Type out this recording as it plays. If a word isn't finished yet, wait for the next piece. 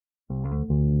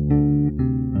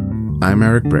I'm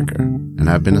Eric Bricker, and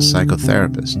I've been a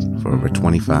psychotherapist for over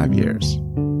 25 years.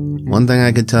 One thing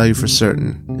I can tell you for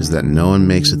certain is that no one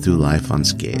makes it through life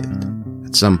unscathed.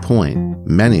 At some point,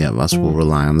 many of us will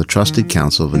rely on the trusted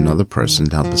counsel of another person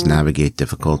to help us navigate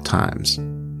difficult times,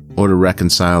 or to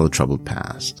reconcile a troubled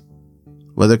past.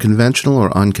 Whether conventional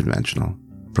or unconventional,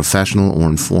 professional or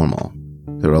informal,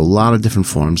 there are a lot of different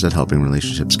forms that helping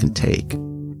relationships can take.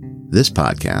 This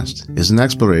podcast is an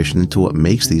exploration into what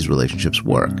makes these relationships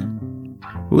work.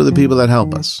 Who are the people that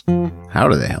help us? How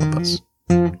do they help us?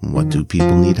 What do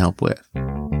people need help with?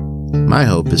 My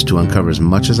hope is to uncover as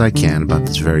much as I can about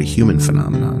this very human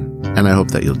phenomenon, and I hope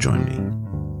that you'll join me.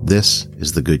 This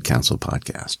is the Good Counsel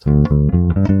Podcast.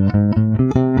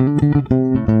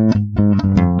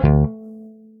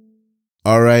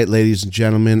 All right, ladies and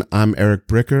gentlemen, I'm Eric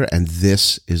Bricker, and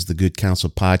this is the Good Counsel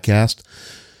Podcast.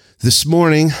 This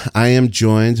morning, I am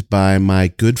joined by my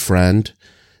good friend,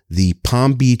 the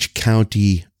Palm Beach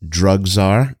County drug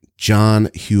czar, John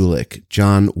Hulick.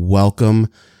 John, welcome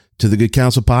to the Good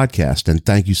Counsel Podcast, and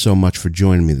thank you so much for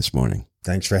joining me this morning.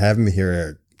 Thanks for having me here,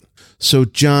 Eric. So,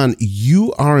 John,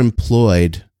 you are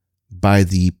employed by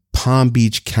the Palm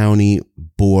Beach County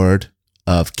Board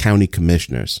of County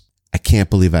Commissioners. I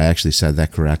can't believe I actually said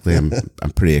that correctly. I'm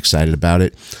pretty excited about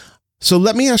it. So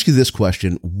let me ask you this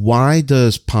question. Why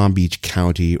does Palm Beach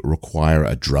County require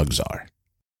a drug czar?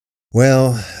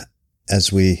 Well,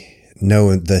 as we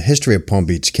know, the history of Palm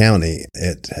Beach County,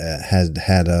 it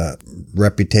had a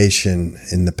reputation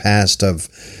in the past of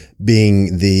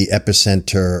being the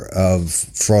epicenter of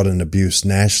fraud and abuse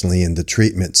nationally in the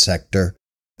treatment sector.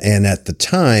 And at the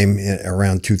time,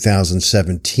 around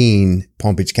 2017,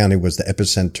 Palm Beach County was the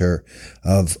epicenter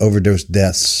of overdose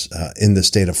deaths in the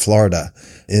state of Florida.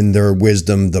 In their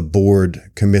wisdom, the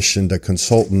board commissioned a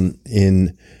consultant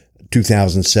in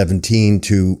 2017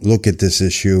 to look at this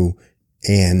issue,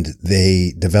 and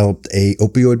they developed a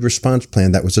opioid response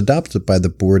plan that was adopted by the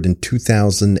board in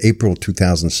April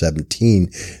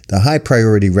 2017. The high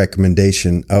priority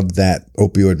recommendation of that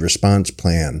opioid response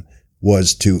plan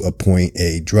was to appoint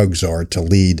a drug czar to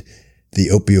lead the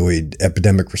opioid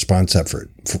epidemic response effort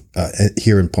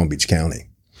here in Palm Beach County.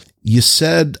 You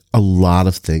said a lot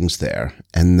of things there,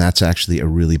 and that's actually a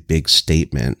really big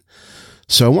statement.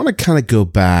 So I want to kind of go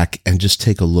back and just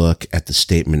take a look at the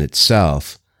statement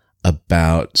itself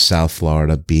about South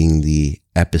Florida being the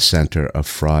epicenter of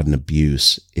fraud and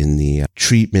abuse in the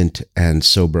treatment and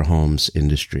sober homes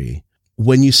industry.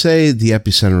 When you say the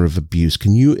epicenter of abuse,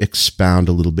 can you expound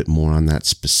a little bit more on that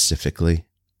specifically?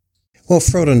 Well,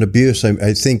 fraud and abuse,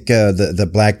 I think the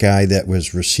black guy that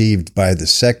was received by the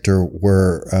sector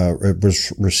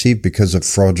was received because of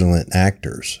fraudulent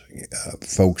actors,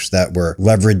 folks that were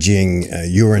leveraging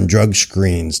urine drug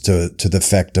screens to the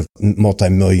effect of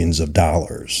multi-millions of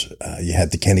dollars. You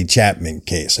had the Kenny Chapman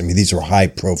case. I mean, these were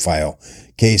high-profile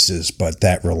cases, but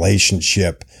that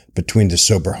relationship between the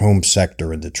sober home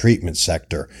sector and the treatment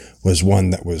sector was one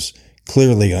that was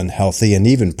clearly unhealthy. And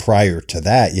even prior to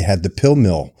that, you had the pill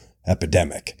mill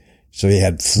epidemic. So you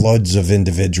had floods of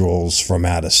individuals from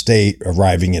out of state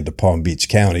arriving into Palm Beach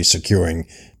County, securing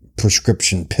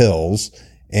prescription pills.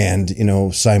 And,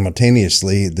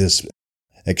 simultaneously, this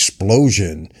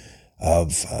explosion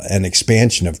of an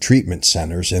expansion of treatment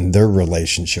centers and their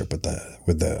relationship with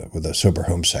the sober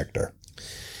home sector.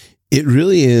 It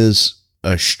really is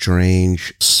a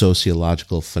strange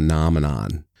sociological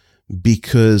phenomenon,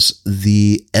 because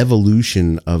the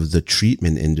evolution of the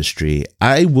treatment industry,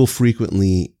 I will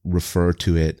frequently refer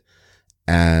to it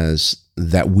as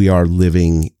that we are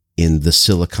living in the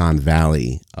Silicon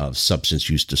Valley of substance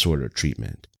use disorder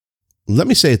treatment. Let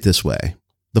me say it this way.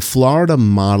 The Florida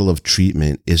model of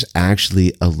treatment is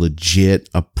actually a legit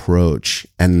approach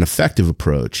and an effective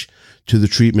approach to the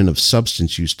treatment of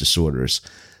substance use disorders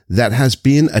that has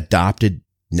been adopted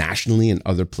nationally in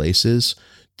other places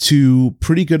to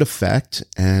pretty good effect.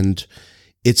 And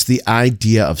it's the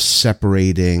idea of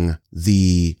separating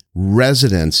the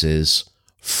residences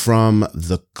from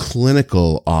the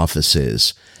clinical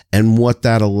offices. And what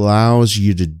that allows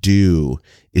you to do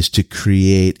is to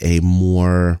create a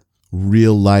more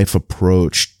real life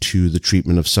approach to the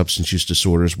treatment of substance use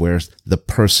disorders, where the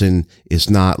person is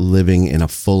not living in a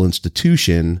full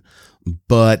institution,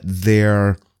 but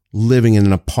they're living in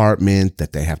an apartment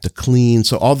that they have to clean.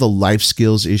 So all the life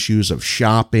skills issues of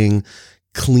shopping,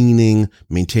 cleaning,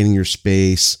 maintaining your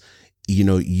space,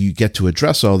 you get to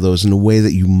address all those in a way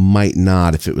that you might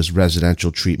not if it was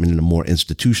residential treatment in a more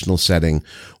institutional setting,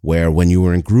 where when you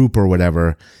were in group or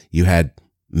whatever, you had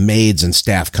maids and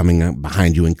staff coming up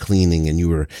behind you and cleaning, and you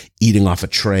were eating off a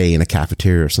tray in a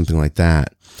cafeteria or something like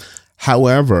that.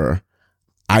 However,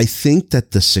 I think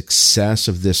that the success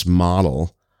of this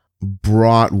model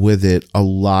brought with it a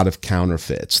lot of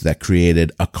counterfeits that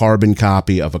created a carbon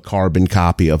copy of a carbon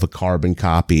copy of a carbon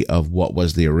copy of what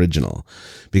was the original.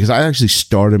 Because I actually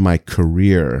started my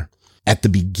career at the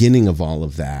beginning of all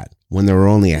of that, when there were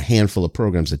only a handful of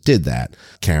programs that did that.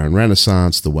 Karen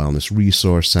Renaissance, the Wellness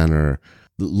Resource Center,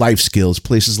 Life Skills,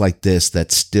 places like this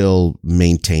that still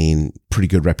maintain pretty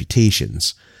good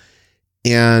reputations.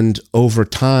 And over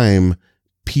time,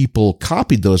 people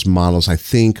copied those models, I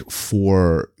think,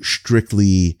 for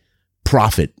strictly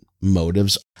profit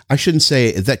motives. I shouldn't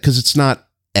say that because it's not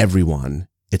everyone.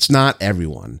 It's not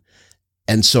everyone.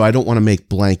 And so I don't want to make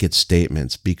blanket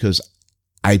statements, because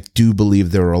I do believe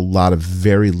there are a lot of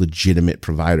very legitimate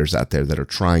providers out there that are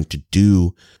trying to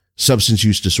do substance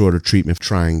use disorder treatment,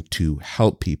 trying to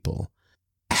help people.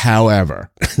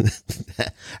 However,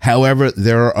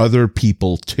 there are other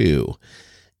people too.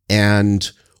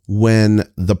 And when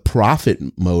the profit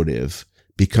motive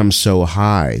becomes so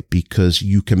high because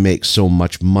you can make so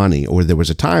much money, or there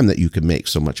was a time that you could make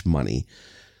so much money,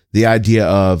 the idea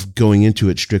of going into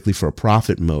it strictly for a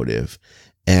profit motive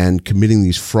and committing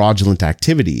these fraudulent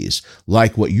activities,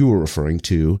 like what you were referring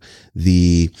to,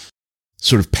 the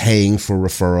sort of paying for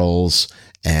referrals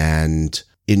and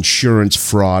insurance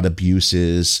fraud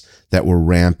abuses that were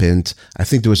rampant. I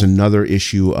think there was another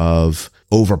issue of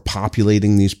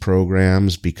overpopulating these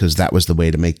programs, because that was the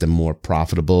way to make them more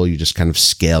profitable. You just kind of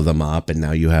scale them up, and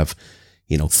now you have,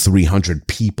 300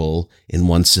 people in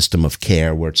one system of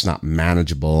care where it's not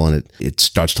manageable, and it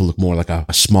starts to look more like a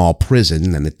small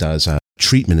prison than it does a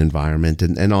treatment environment,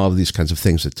 and all of these kinds of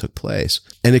things that took place.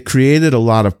 And it created a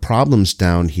lot of problems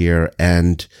down here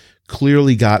and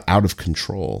clearly got out of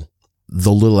control.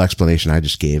 The little explanation I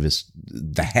just gave is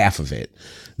the half of it.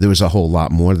 There was a whole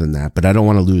lot more than that, but I don't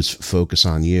want to lose focus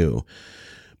on you.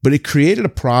 But it created a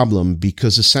problem,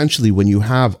 because essentially when you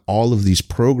have all of these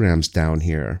programs down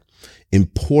here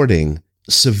importing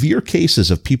severe cases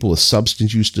of people with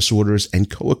substance use disorders and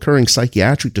co-occurring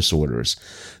psychiatric disorders,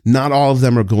 not all of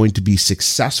them are going to be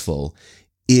successful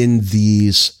in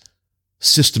these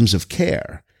systems of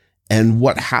care. And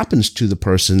what happens to the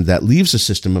person that leaves a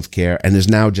system of care and is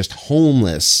now just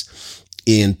homeless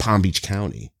in Palm Beach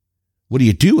County? What do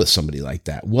you do with somebody like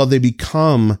that? Well, they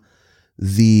become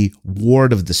the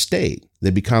ward of the state. They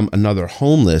become another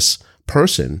homeless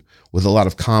person with a lot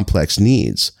of complex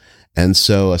needs. And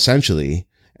so essentially,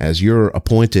 as you're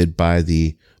appointed by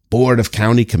the Board of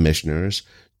County Commissioners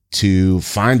to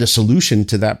find a solution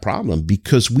to that problem,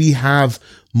 because we have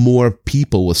more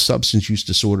people with substance use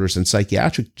disorders and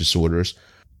psychiatric disorders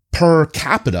per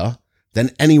capita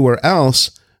than anywhere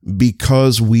else,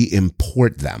 because we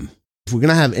import them. If we're going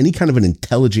to have any kind of an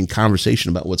intelligent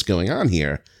conversation about what's going on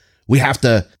here, we have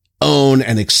to own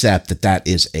and accept that that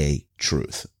is a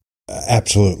truth.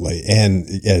 Absolutely. And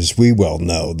as we well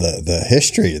know, the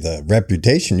history, the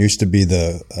reputation used to be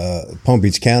the Palm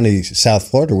Beach County, South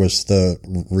Florida was the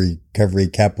recovery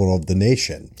capital of the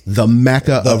nation. The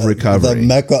Mecca of recovery. The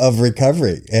Mecca of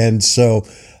recovery. And so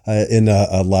in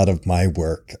a lot of my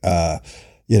work,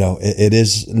 it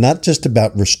is not just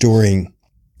about restoring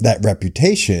that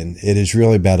reputation. It is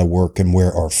really about a work and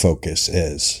where our focus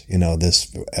is.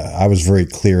 I was very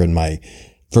clear in my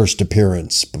first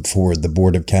appearance before the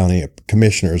Board of County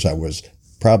Commissioners. I was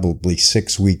probably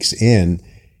 6 weeks in,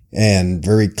 and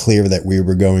very clear that we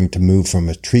were going to move from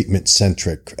a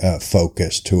treatment-centric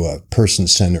focus to a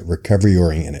person-centered,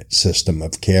 recovery-oriented system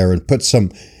of care, and put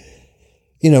some,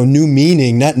 new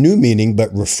meaning, not new meaning,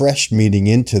 but refreshed meaning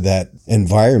into that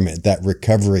environment, that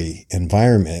recovery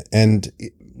environment. And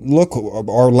look,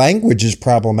 our language is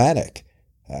problematic.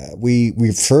 We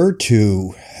refer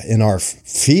to, in our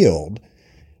field,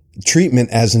 treatment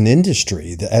as an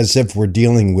industry, as if we're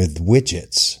dealing with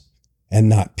widgets and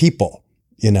not people.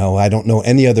 I don't know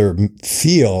any other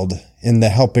field in the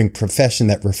helping profession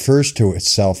that refers to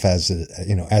itself as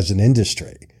as an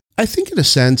industry. I think in a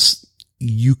sense,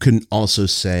 you can also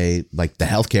say like the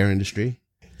healthcare industry.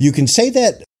 You can say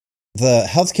that the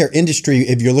healthcare industry,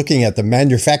 if you're looking at the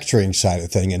manufacturing side of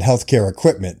thing and healthcare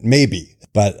equipment, maybe,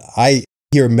 but I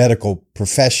hear medical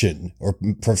profession or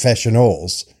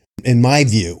professionals, in my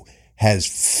view, has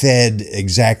fed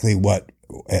exactly what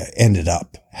ended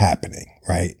up happening,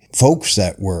 right? Folks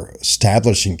that were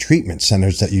establishing treatment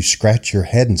centers that you scratch your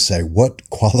head and say, what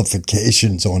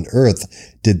qualifications on earth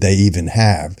did they even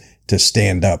have to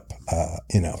stand up,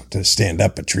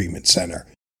 a treatment center?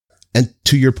 And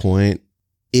to your point,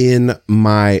 in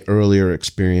my earlier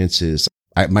experiences,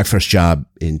 my first job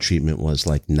in treatment was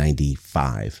like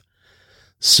 95.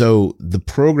 So the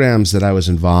programs that I was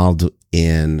involved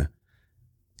in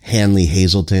Hanley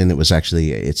Hazleton.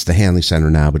 It's the Hanley Center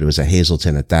now, but it was a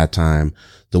Hazleton at that time,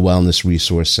 the Wellness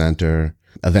Resource Center,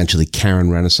 eventually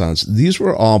Karen Renaissance. These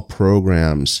were all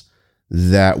programs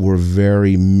that were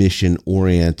very mission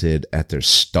oriented at their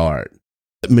start.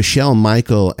 Michelle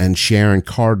Michael and Sharon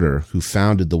Carter, who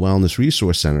founded the Wellness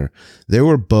Resource Center, they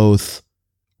were both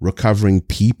recovering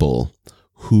people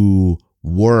who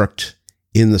worked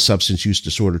in the substance use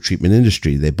disorder treatment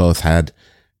industry. They both had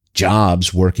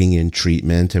jobs working in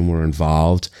treatment and were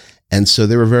involved. And so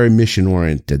they were very mission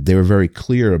oriented. They were very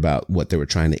clear about what they were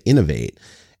trying to innovate.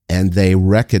 And they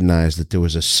recognized that there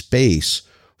was a space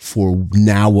for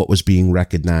now what was being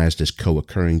recognized as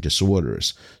co-occurring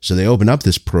disorders. So they opened up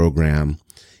this program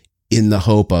in the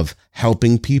hope of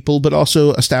helping people, but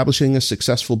also establishing a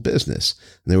successful business.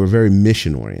 And they were very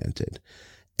mission oriented.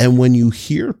 And when you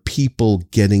hear people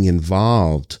getting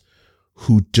involved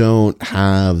who don't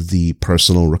have the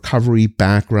personal recovery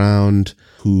background,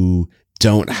 who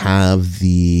don't have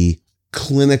the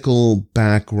clinical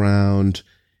background,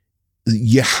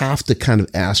 you have to kind of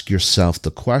ask yourself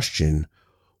the question,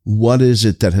 what is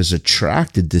it that has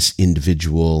attracted this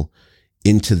individual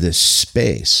into this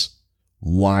space?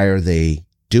 Why are they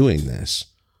doing this?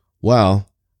 Well,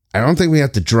 I don't think we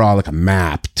have to draw like a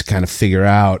map to kind of figure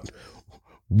out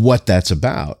what that's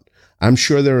about. I'm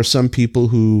sure there are some people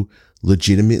who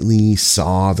legitimately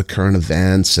saw the current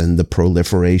events and the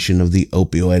proliferation of the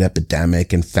opioid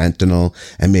epidemic and fentanyl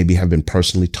and maybe have been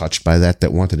personally touched by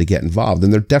that wanted to get involved.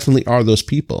 And there definitely are those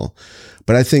people.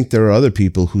 But I think there are other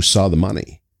people who saw the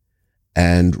money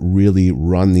and really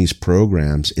run these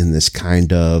programs in this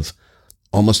kind of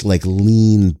almost like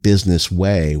lean business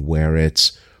way where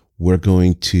we're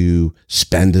going to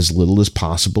spend as little as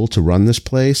possible to run this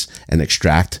place and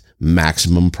extract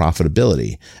maximum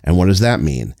profitability. And what does that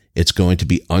mean? It's going to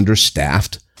be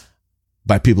understaffed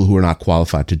by people who are not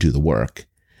qualified to do the work.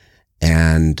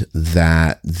 And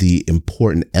that the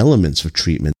important elements of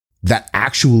treatment that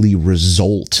actually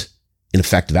result in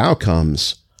effective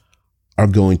outcomes are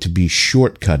going to be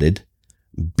shortcutted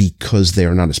because they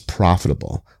are not as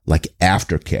profitable, like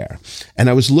aftercare. And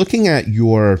I was looking at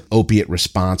your opiate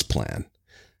response plan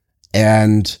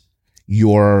and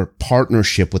your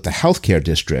partnership with the healthcare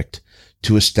district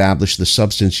to establish the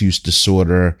Substance Use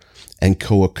Disorder and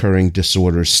Co-occurring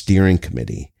Disorders Steering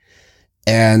Committee.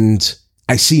 And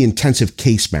I see intensive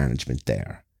case management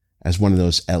there as one of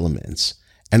those elements.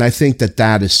 And I think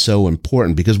that is so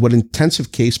important because what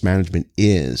intensive case management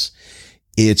is,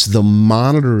 it's the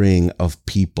monitoring of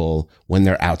people when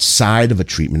they're outside of a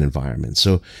treatment environment.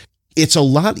 So it's a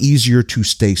lot easier to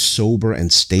stay sober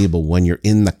and stable when you're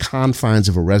in the confines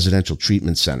of a residential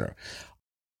treatment center.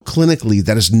 Clinically,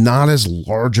 that is not as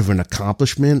large of an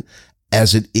accomplishment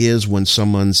as it is when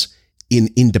someone's in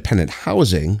independent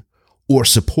housing or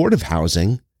supportive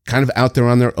housing, kind of out there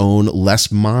on their own,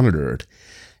 less monitored,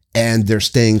 and they're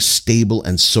staying stable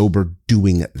and sober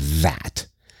doing that.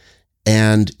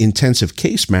 And intensive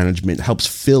case management helps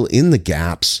fill in the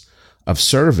gaps of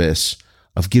service,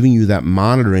 of giving you that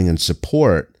monitoring and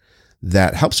support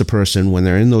that helps a person when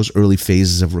they're in those early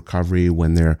phases of recovery,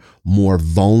 when they're more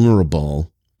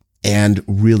vulnerable and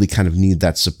really kind of need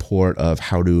that support of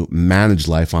how to manage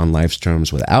life on life's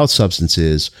terms without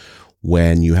substances,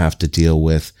 when you have to deal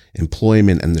with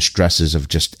employment and the stresses of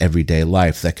just everyday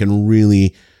life that can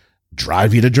really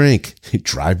drive you to drink,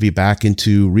 drive you back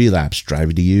into relapse, drive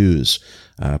you to use,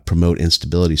 promote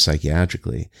instability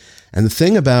psychiatrically. And the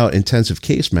thing about intensive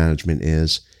case management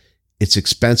is it's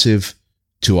expensive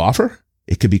to offer.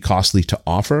 It could be costly to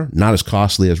offer, not as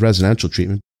costly as residential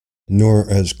treatment. Nor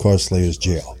as costly as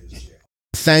jail.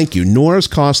 Thank you. Nor as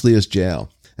costly as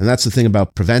jail. And that's the thing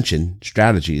about prevention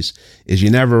strategies is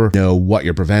you never know what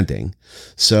you're preventing.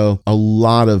 So a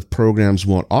lot of programs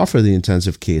won't offer the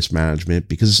intensive case management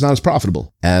because it's not as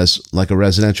profitable as like a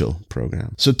residential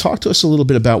program. So talk to us a little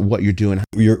bit about what you're doing.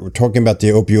 We're talking about the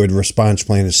opioid response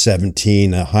plan of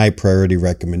 17. A high priority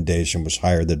recommendation was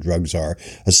hire the drug czar.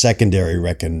 A secondary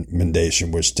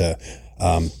recommendation was to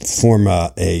form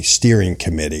a steering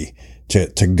committee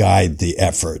to guide the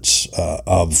efforts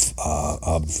of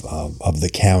the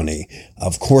county.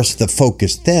 Of course, the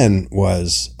focus then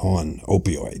was on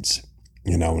opioids.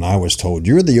 You know, and I was told,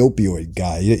 you're the opioid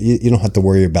guy. You don't have to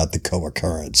worry about the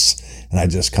co-occurrence. And I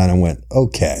just kind of went,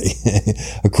 okay.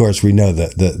 Of course, we know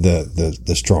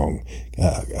the strong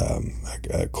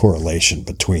correlation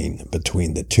between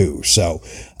the two. So,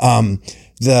 and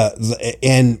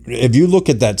if you look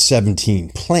at that 17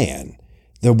 plan,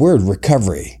 the word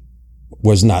recovery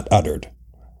was not uttered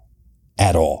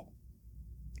at all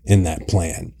in that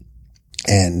plan.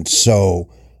 And so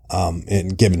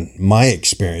And given my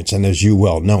experience, and as you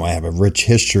well know, I have a rich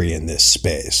history in this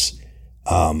space.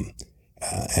 I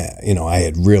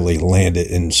had really landed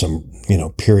in some,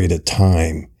 period of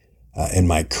time in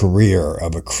my career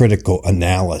of a critical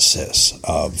analysis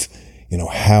of,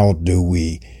 how do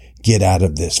we get out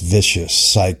of this vicious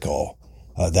cycle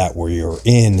that we're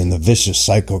in the vicious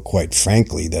cycle, quite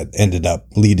frankly, that ended up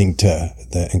leading to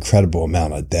the incredible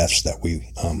amount of deaths that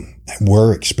we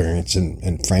were experiencing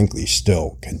and frankly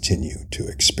still continue to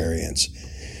experience.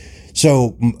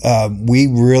 So we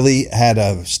really had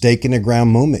a stake in the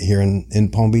ground moment here in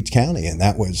Palm Beach County, and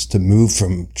that was to move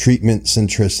from treatment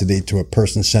centricity to a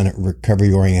person-centered,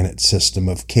 recovery-oriented system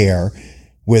of care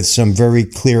with some very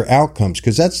clear outcomes,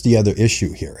 because that's the other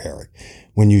issue here, Eric.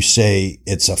 When you say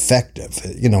it's effective,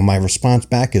 my response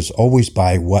back is always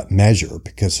by what measure,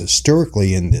 because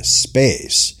historically in this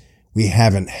space, we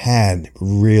haven't had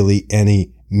really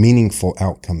any meaningful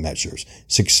outcome measures.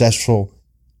 Successful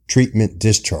treatment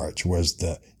discharge was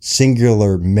the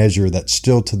singular measure that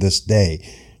still to this day,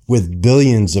 with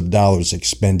billions of dollars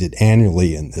expended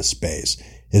annually in this space,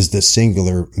 is the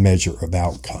singular measure of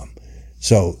outcome.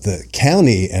 So the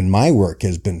county and my work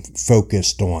has been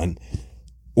focused on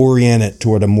oriented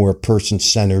toward a more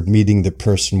person-centered, meeting the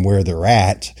person where they're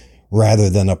at, rather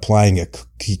than applying a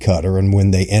cookie cutter. And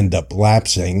when they end up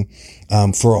lapsing,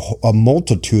 for a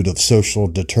multitude of social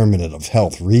determinant of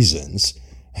health reasons,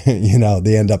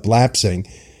 they end up lapsing.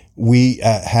 We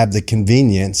have the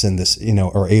convenience and this,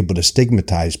 are able to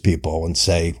stigmatize people and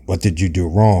say, what did you do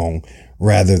wrong?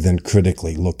 Rather than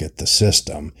critically look at the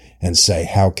system and say,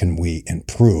 how can we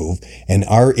improve? And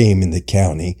our aim in the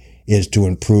county is to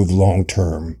improve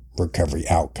long-term recovery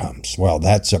outcomes. Well,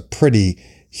 that's a pretty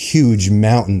huge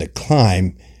mountain to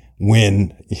climb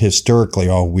when historically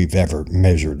all we've ever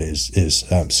measured is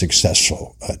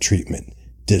successful treatment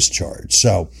discharge.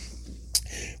 So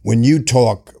when you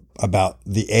talk about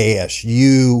the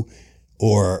ASU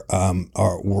or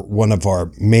one of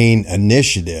our main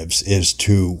initiatives is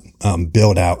to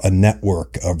build out a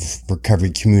network of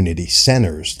recovery community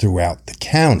centers throughout the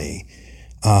county,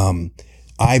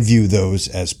 I view those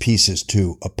as pieces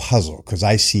to a puzzle because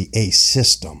I see a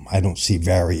system. I don't see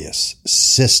various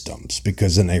systems,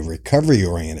 because in a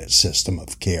recovery-oriented system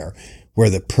of care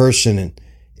where the person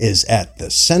is at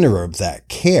the center of that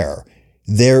care,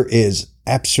 there is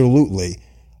absolutely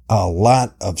a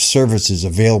lot of services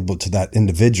available to that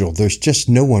individual. There's just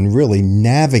no one really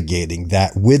navigating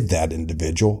that with that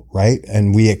individual, right?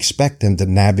 And we expect them to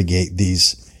navigate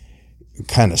these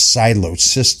kind of siloed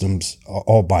systems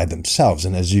all by themselves.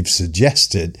 And as you've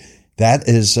suggested, that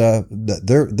is,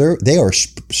 they are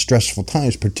stressful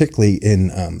times, particularly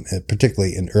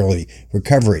in early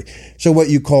recovery. So what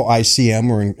you call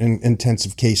ICM or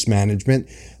intensive case management,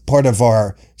 part of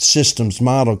our systems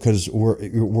model, because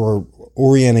we're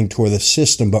orienting toward the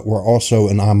system, but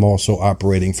I'm also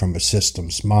operating from a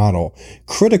systems model.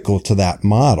 Critical to that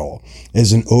model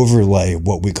is an overlay of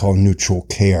what we call neutral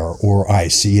care, or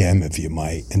ICM, if you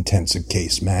might, intensive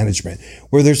case management,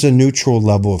 where there's a neutral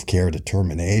level of care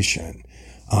determination,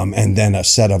 and then a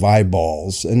set of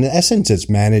eyeballs. In essence, it's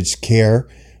managed care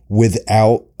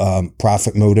without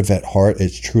profit motive at heart.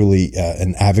 It's truly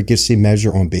an advocacy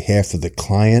measure on behalf of the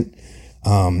client,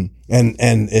 and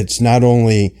it's not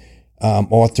only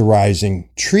authorizing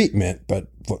treatment, but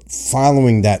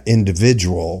following that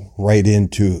individual right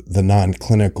into the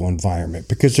non-clinical environment.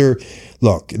 Because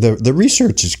the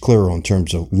research is clear in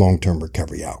terms of long-term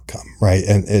recovery outcome, right?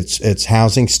 And it's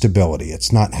housing stability.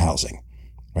 It's not housing,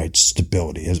 right?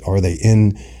 Stability. Are they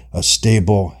in a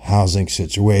stable housing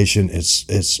situation?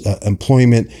 It's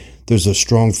employment. There's a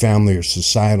strong family or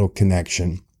societal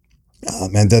connection.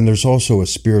 And then there's also a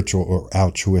spiritual or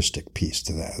altruistic piece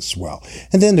to that as well.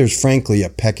 And then there's, frankly, a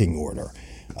pecking order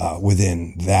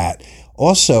within that.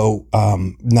 Also,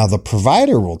 now the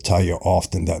provider will tell you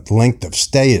often that length of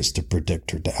stay is the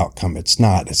predictor to outcome. It's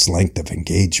not. It's length of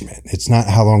engagement. It's not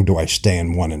how long do I stay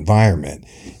in one environment.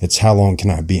 It's how long can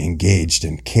I be engaged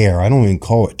in care. I don't even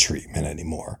call it treatment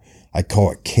anymore. I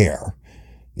call it care,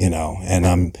 and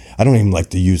I don't even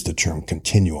like to use the term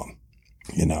continuum.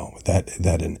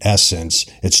 That in essence,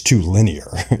 it's too linear.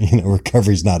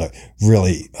 Recovery is not a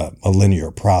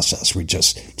linear process. We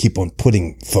just keep on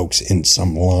putting folks in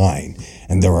some line,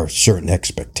 and there are certain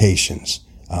expectations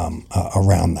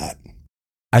around that.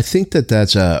 I think that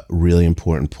that's a really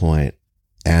important point.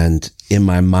 And in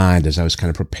my mind, as I was kind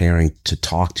of preparing to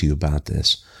talk to you about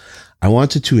this, I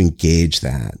wanted to engage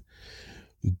that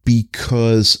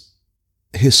because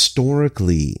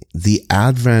historically, the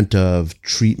advent of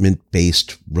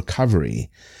treatment-based recovery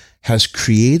has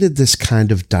created this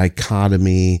kind of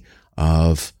dichotomy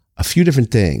of a few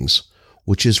different things,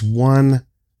 which is one,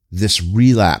 this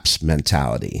relapse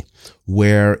mentality,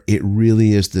 where it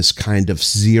really is this kind of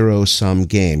zero-sum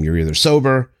game. You're either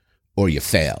sober or you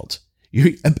failed.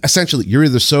 You're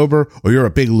either sober or you're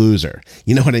a big loser.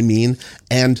 You know what I mean?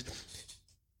 And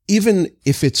even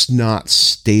if it's not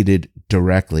stated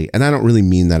directly, and I don't really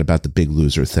mean that about the big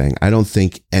loser thing. I don't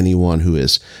think anyone who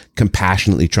is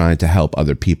compassionately trying to help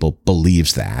other people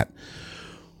believes that.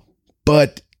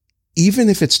 But even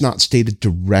if it's not stated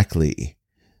directly,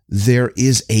 there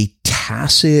is a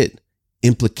tacit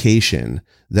implication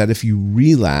that if you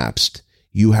relapsed,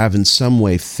 you have in some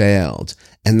way failed,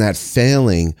 and that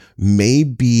failing may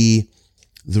be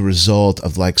the result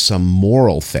of like some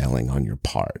moral failing on your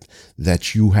part,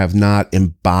 that you have not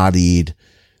embodied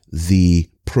the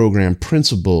program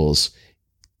principles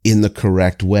in the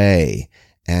correct way.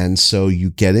 And so you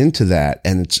get into that,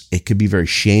 and it could be very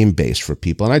shame-based for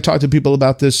people. And I talk to people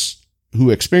about this who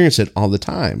experience it all the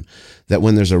time, that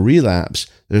when there's a relapse,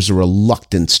 there's a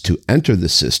reluctance to enter the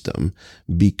system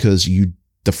because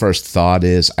the first thought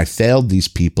is, I failed these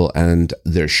people and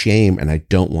there's shame and I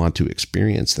don't want to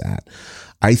experience that.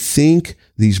 I think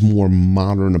these more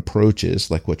modern approaches,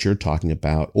 like what you're talking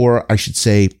about, or I should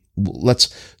say,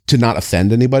 to not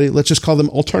offend anybody, let's just call them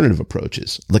alternative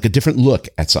approaches, like a different look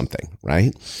at something,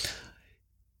 right?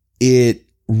 It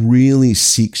really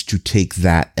seeks to take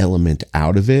that element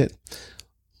out of it,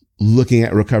 looking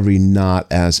at recovery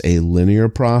not as a linear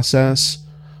process,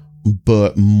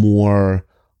 but more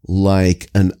like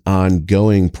an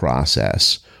ongoing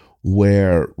process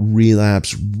where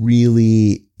relapse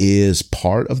really is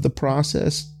part of the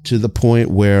process, to the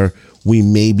point where we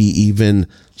maybe even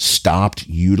stopped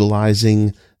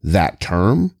utilizing that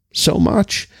term so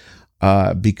much.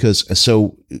 I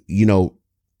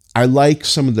like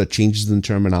some of the changes in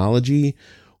terminology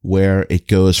where it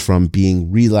goes from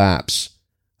being relapse,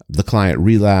 the client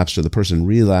relapsed or the person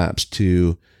relapsed,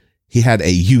 to he had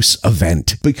a use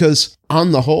event. Because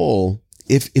on the whole,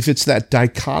 if it's that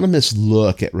dichotomous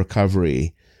look at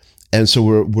recovery, and so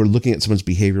we're looking at someone's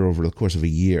behavior over the course of a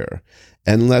year,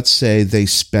 and let's say they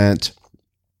spent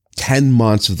 10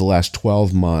 months of the last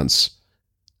 12 months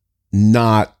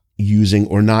not using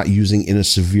in a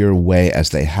severe way as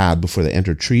they had before they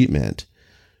entered treatment,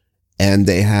 and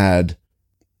they had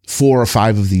 4 or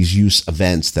 5 of these use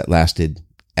events that lasted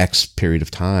X period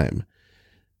of time,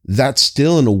 that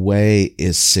still in a way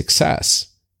is success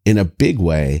in a big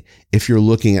way if you're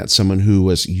looking at someone who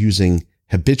was using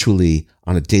habitually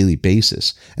on a daily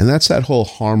basis. And that's that whole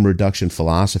harm reduction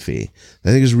philosophy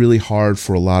that I think is really hard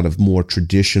for a lot of more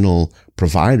traditional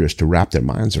providers to wrap their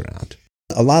minds around.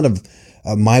 A lot of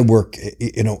my work,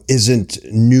 isn't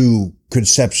new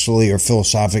conceptually or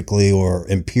philosophically or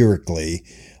empirically.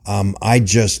 I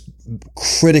just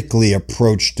critically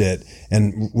approached it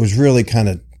and was really kind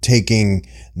of taking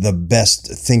the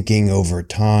best thinking over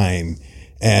time.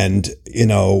 And,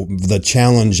 the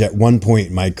challenge at one point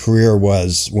in my career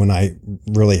was when I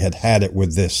really had it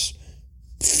with this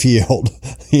field,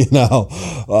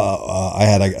 I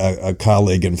had a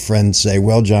colleague and friend say,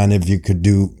 well, John, if you could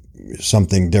do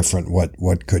something different, what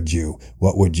would you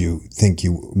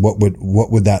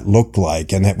that look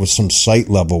like? And it was some site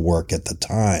level work at the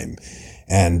time.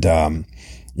 And,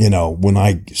 when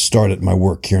I started my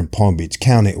work here in Palm Beach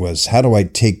County, it was, how do I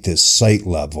take this site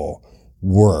level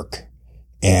work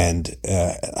and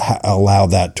allow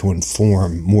that to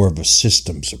inform more of a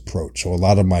systems approach? So a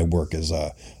lot of my work is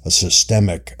a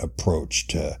systemic approach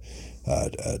to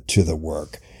the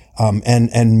work.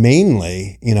 And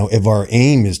mainly, if our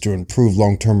aim is to improve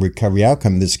long-term recovery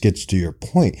outcome, this gets to your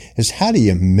point, is how do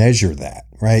you measure that,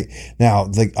 right? Now,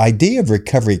 the idea of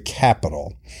recovery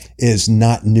capital is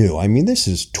not new. I mean, this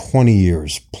is 20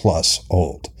 years plus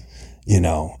old.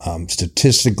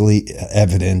 Statistically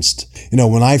evidenced.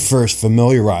 When I first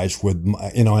familiarized with,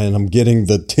 and I'm getting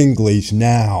the tinglies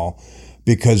now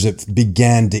because it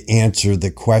began to answer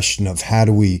the question of how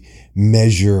do we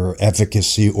measure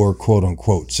efficacy or quote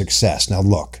unquote success. Now,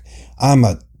 look, I'm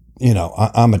a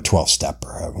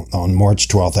 12-stepper. On March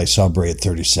 12th, I celebrated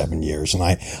 37 years, and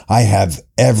I have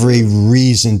every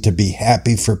reason to be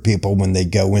happy for people when they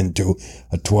go into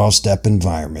a 12-step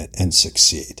environment and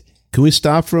succeed. Can we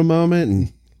stop for a moment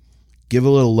and give a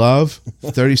little love?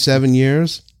 37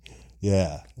 years?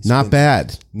 Yeah. Not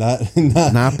bad. Not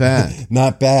bad.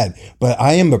 Not bad. But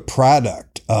I am a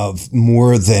product of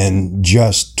more than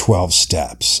just 12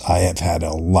 steps. I have had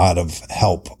a lot of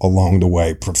help along the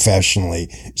way, professionally,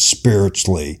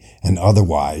 spiritually, and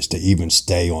otherwise, to even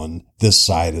stay on this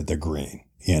side of the green.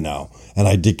 and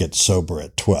I did get sober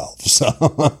at 12. So,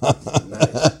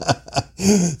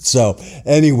 Nice. so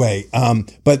anyway,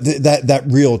 but that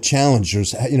real challenge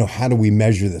was, how do we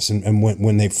measure this? And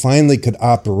when they finally could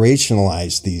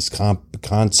operationalize these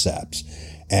concepts,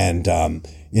 and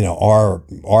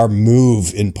our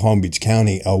move in Palm Beach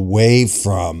County away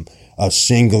from a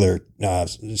singular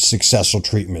successful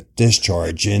treatment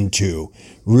discharge into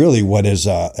really what is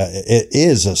it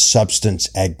is a substance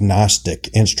agnostic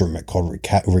instrument called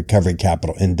recovery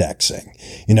capital indexing,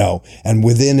 and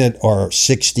within it are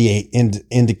 68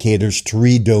 indicators,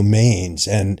 3 domains,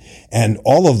 and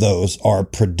all of those are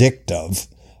predictive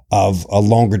of a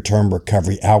longer term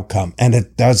recovery outcome. And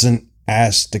it doesn't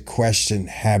ask the question,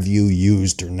 have you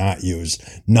used or not used,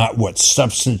 not what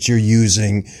substance you're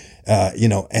using,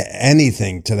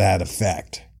 anything to that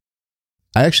effect.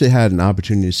 I actually had an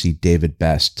opportunity to see David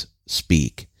Best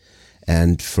speak.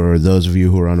 And for those of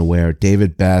you who are unaware,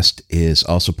 David Best is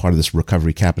also part of this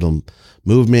recovery capital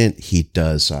movement. He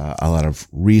does a lot of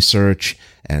research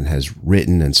and has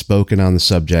written and spoken on the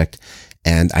subject.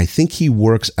 And I think he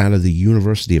works out of the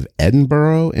University of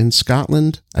Edinburgh in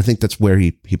Scotland. I think that's where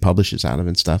he publishes out of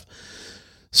and stuff.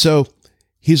 So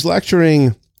he's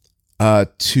lecturing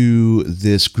to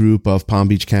this group of Palm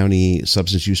Beach County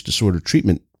substance use disorder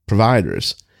treatment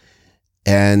providers.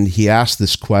 And he asked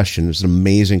this question. It's an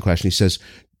amazing question. He says,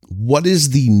 what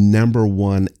is the number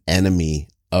one enemy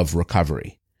of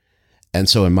recovery? And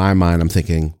so in my mind, I'm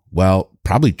thinking, well,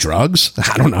 probably drugs.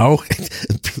 I don't know.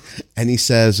 And he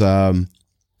says, the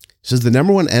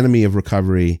number one enemy of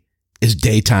recovery is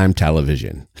daytime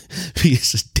television. He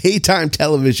says daytime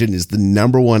television is the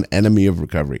number one enemy of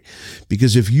recovery.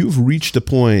 Because if you've reached a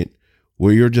point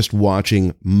where you're just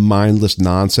watching mindless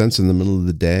nonsense in the middle of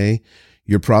the day,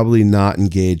 you're probably not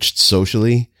engaged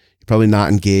socially. You're probably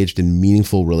not engaged in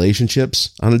meaningful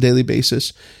relationships on a daily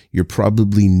basis. You're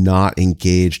probably not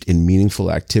engaged in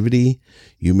meaningful activity.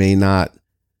 You may not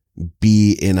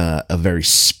be in a very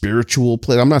spiritual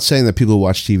place. I'm not saying that people who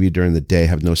watch TV during the day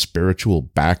have no spiritual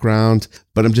background,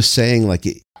 but I'm just saying,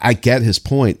 I get his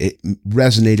point. It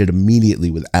resonated immediately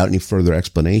without any further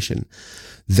explanation,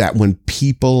 that when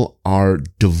people are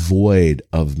devoid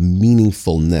of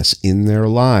meaningfulness in their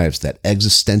lives, that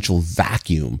existential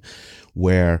vacuum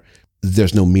where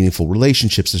there's no meaningful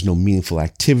relationships, there's no meaningful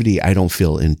activity, I don't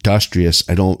feel industrious,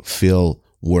 I don't feel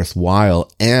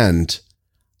worthwhile, and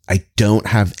I don't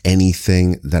have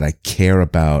anything that I care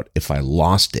about if I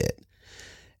lost it.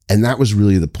 And that was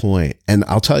really the point. And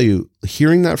I'll tell you,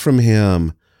 hearing that from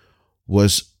him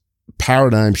was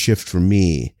paradigm shift for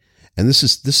me. And this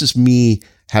is me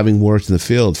having worked in the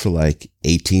field for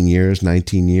 18 years,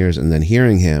 19 years, and then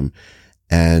hearing him.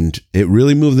 And it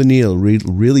really moved the needle,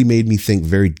 really made me think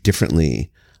very differently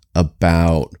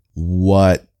about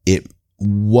what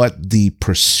the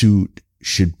pursuit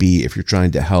should be if you're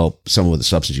trying to help someone with a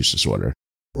substance use disorder.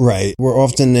 Right. We're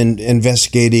often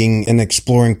investigating and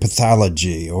exploring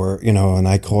pathology, or, and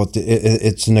I call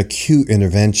it's an acute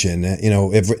intervention,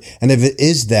 if it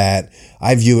is that,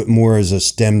 I view it more as a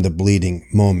stem the bleeding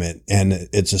moment, and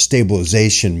it's a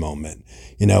stabilization moment.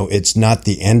 It's not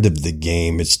the end of the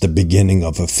game. It's the beginning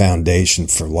of a foundation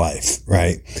for life.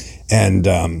 Right. And,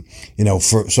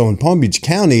 so in Palm Beach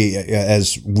County,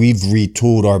 as we've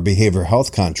retooled our behavioral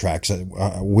health contracts,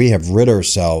 we have rid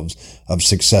ourselves of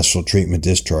successful treatment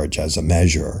discharge as a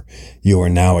measure. You are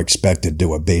now expected to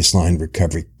do a baseline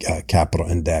recovery capital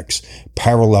index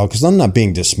parallel, because I'm not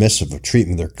being dismissive of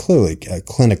treatment. They're clearly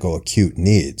clinical acute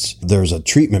needs. There's a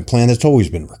treatment plan that's always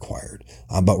been required,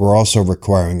 but we're also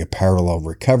requiring a parallel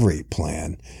recovery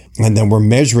plan. And then we're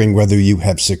measuring whether you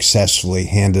have successfully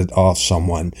handed off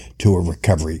someone to a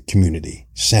recovery community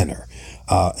center.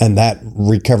 And that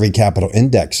recovery capital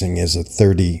indexing is a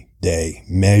 30-day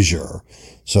measure.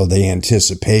 So the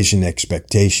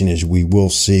expectation is we will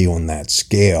see on that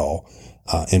scale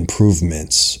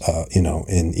improvements,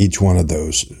 in each one of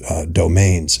those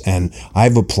domains. And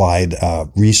I've applied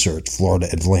research, Florida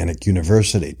Atlantic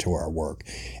University, to our work.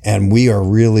 And we are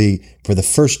really, for the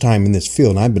first time in this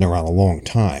field, and I've been around a long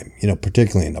time,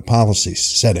 particularly in the policy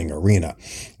setting arena,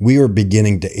 we are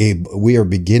beginning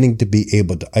to be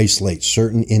able to isolate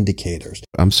certain indicators.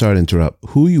 I'm sorry to interrupt.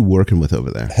 Who are you working with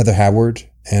over there? Heather Howard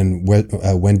and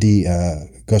Wendy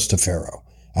Gustafaro,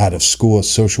 out of School of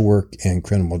Social Work and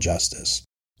Criminal Justice.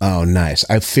 Oh, nice.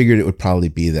 I figured it would probably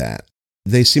be that.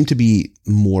 They seem to be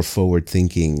more forward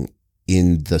thinking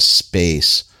in the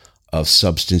space of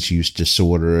substance use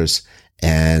disorders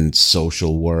and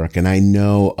social work. And I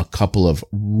know a couple of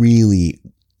really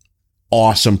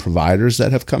awesome providers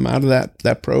that have come out of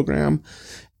that program.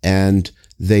 And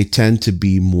they tend to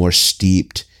be more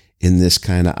steeped in this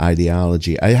kind of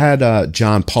ideology. I had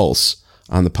John Pulse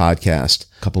on the podcast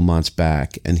a couple months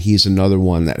back, and he's another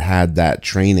one that had that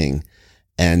training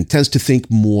and tends to think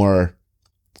more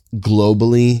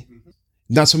globally,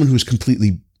 not someone who's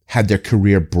completely had their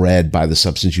career bred by the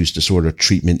substance use disorder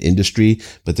treatment industry,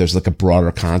 but there's like a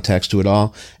broader context to it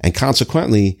all. And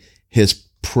consequently, his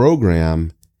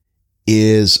program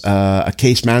is a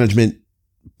case management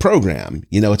program.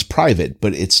 You know, it's private,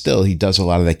 but it's still, he does a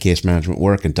lot of that case management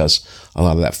work and does a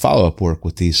lot of that follow-up work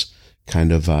with these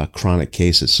kind of chronic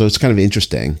cases. So it's kind of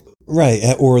interesting. Right.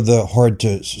 Or the hard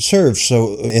to serve.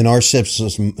 So in our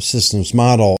systems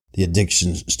model, the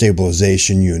addiction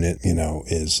stabilization unit, you know,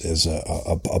 is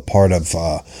a part of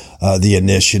the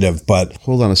initiative. But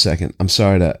hold on a second. I'm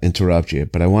sorry to interrupt you,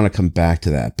 but I want to come back to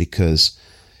that because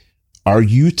are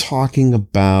you talking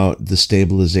about the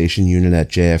stabilization unit at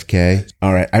JFK?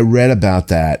 All right. I read about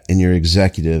that in your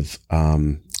executive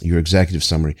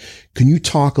summary. Can you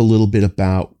talk a little bit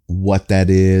about what that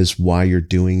is, why you're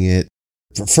doing it?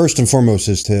 First and foremost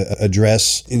is to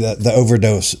address the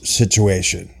overdose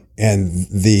situation and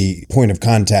the point of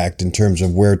contact in terms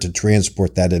of where to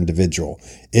transport that individual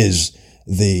is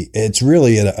it's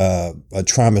really a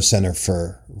trauma center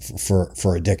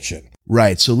for addiction.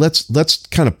 Right. So let's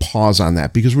kind of pause on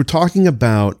that because we're talking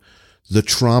about the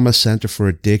trauma center for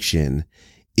addiction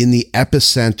in the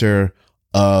epicenter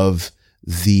of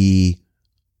the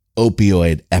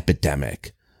opioid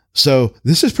epidemic. So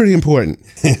this is pretty important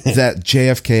that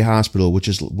JFK Hospital, which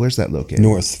is, where's that located?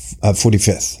 North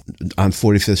 45th. On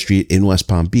 45th Street in West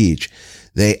Palm Beach.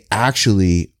 They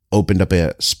actually opened up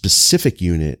a specific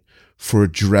unit for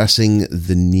addressing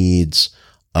the needs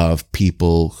of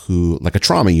people who, like a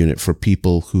trauma unit for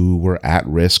people who were at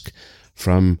risk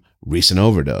from recent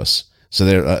overdose. So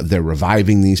they're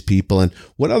reviving these people. And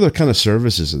what other kind of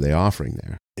services are they offering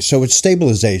there? So it's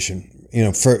stabilization. You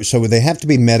know, so they have to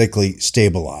be medically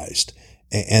stabilized,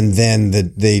 and then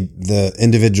the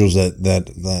individuals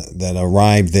that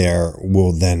arrive there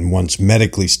will then, once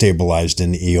medically stabilized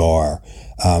in ER,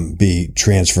 be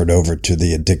transferred over to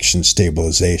the addiction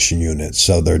stabilization unit.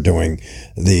 So they're doing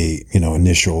the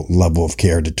initial level of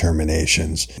care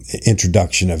determinations,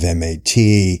 introduction of MAT.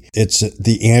 It's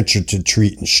the answer to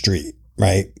treat and street,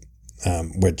 right?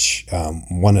 Which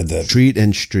one of the treat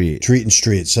and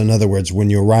street. So in other words,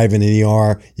 when you arrive in an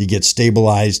ER, you get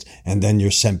stabilized and then you're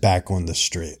sent back on the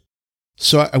street.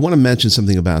 So I want to mention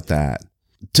something about that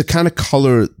to kind of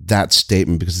color that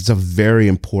statement because it's a very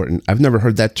important. I've never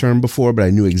heard that term before, but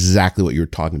I knew exactly what you were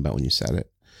talking about when you said it.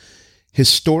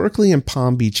 Historically in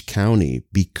Palm Beach County,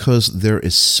 because there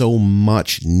is so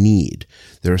much need,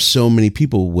 there are so many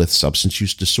people with substance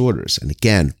use disorders. And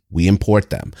again, we import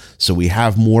them. So we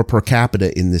have more per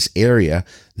capita in this area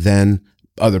than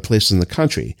other places in the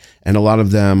country. And a lot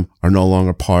of them are no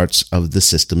longer parts of the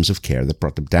systems of care that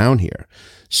brought them down here.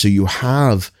 So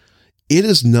it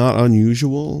is not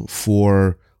unusual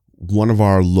for one of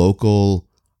our local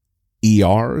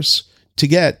ERs to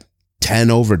get 10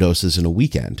 overdoses in a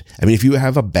weekend. I mean, if you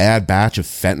have a bad batch of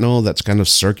fentanyl that's kind of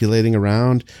circulating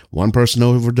around, one person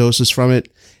overdoses from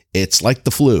it, it's like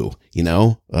the flu,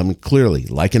 clearly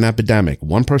like an epidemic.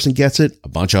 One person gets it, a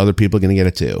bunch of other people are going to get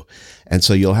it too. And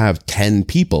so you'll have 10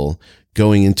 people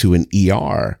going into an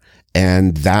ER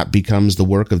and that becomes the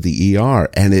work of the ER.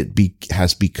 And it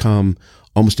has become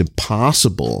almost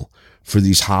impossible for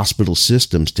these hospital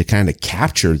systems to kind of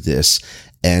capture this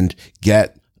and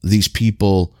get these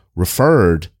people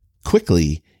referred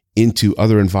quickly into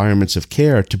other environments of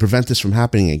care to prevent this from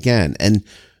happening again. And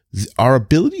our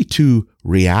ability to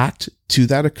react to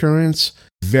that occurrence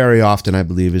very often, I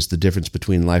believe, is the difference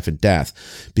between life and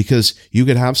death, because you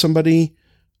could have somebody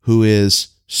who is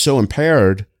so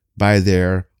impaired by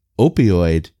their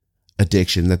opioid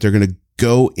addiction that they're going to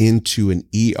go into an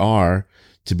ER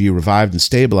to be revived and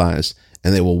stabilized,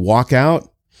 and they will walk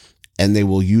out and they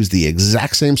will use the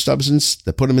exact same substance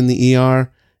that put them in the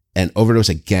ER and overdose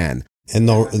again. And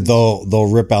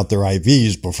they'll rip out their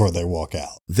IVs before they walk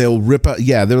out. They'll rip out.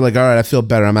 Yeah. They're like, all right, I feel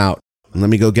better. I'm out. Let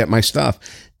me go get my stuff.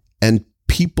 And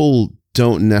people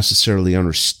don't necessarily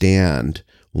understand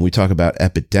when we talk about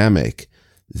epidemic,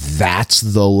 that's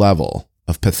the level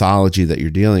of pathology that you're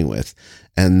dealing with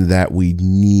and that we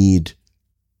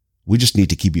just need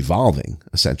to keep evolving,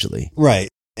 essentially. Right.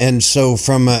 And so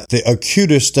from the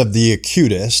acutest of the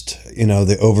acutest,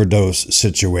 the overdose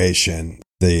situation,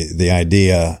 the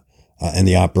idea and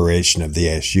the operation of the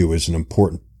ASU is an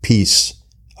important piece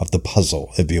of the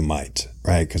puzzle, if you might,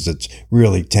 right? Because it's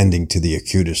really tending to the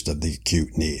acutest of the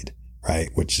acute need, right?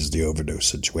 Which is the overdose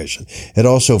situation. It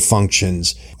also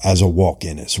functions as a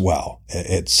walk-in as well.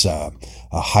 It's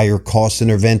a higher cost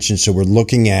intervention. So we're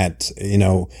looking at,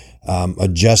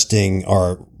 adjusting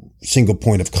our single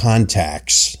point of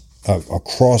contacts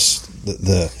across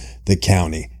the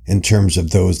county in terms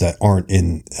of those that aren't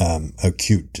in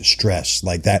acute distress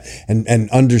like that, and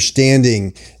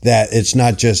understanding that it's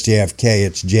not just JFK,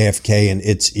 it's JFK and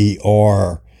its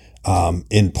ER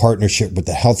in partnership with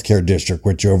the healthcare district,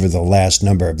 which over the last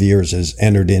number of years has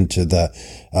entered into the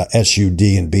SUD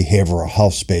and behavioral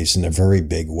health space in a very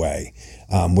big way,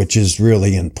 which is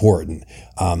really important.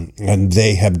 And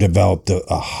they have developed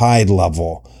a high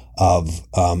level of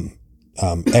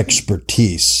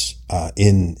expertise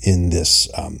in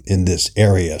this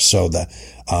area, so that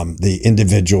the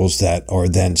individuals that are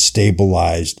then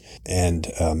stabilized and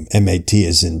MAT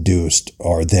is induced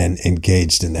are then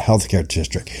engaged in the healthcare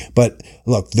district. But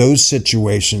look, those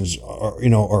situations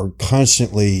are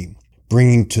constantly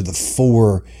bringing to the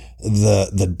fore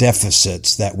the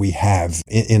deficits that we have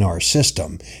in our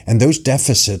system, and those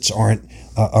deficits aren't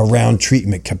around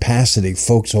treatment capacity.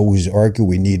 Folks always argue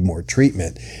we need more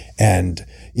treatment, and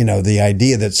the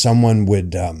idea that someone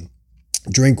would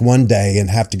drink one day and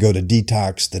have to go to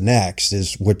detox the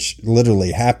next which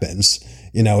literally happens.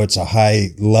 It's a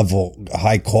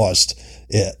high cost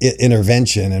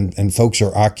intervention, and folks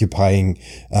are occupying,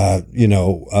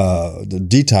 the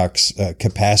detox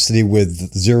capacity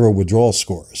with zero withdrawal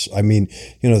scores. I mean,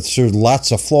 there's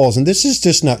lots of flaws, and this is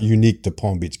just not unique to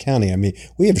Palm Beach County. I mean,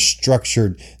 we have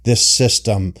structured this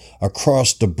system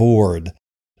across the board.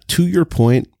 To your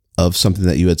point of something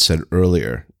that you had said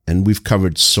earlier, and we've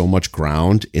covered so much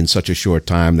ground in such a short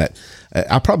time that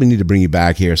I'll probably need to bring you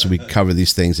back here so we can cover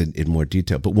these things in more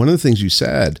detail. But one of the things you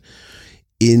said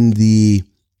in the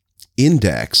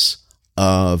index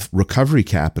of recovery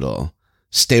capital,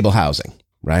 stable housing,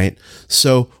 right?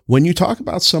 So when you talk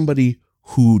about somebody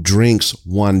who drinks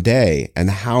one day and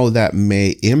how that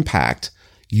may impact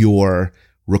your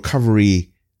recovery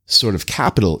sort of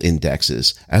capital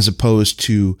indexes as opposed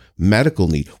to medical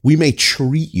need, we may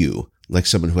treat you like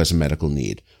someone who has a medical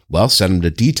need. Well, send them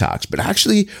to detox. But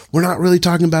actually, we're not really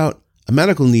talking about a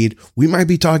medical need. We might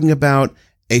be talking about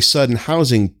a sudden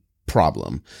housing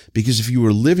problem. Because if you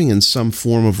were living in some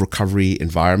form of recovery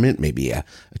environment, maybe a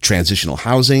transitional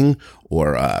housing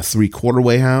or a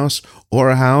 3/4-way house, or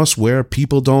a house where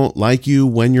people don't like you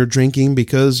when you're drinking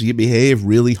because you behave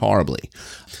really horribly.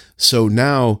 So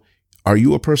now, are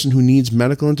you a person who needs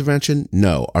medical intervention?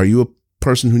 No. Are you a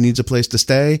person who needs a place to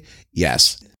stay?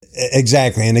 Yes.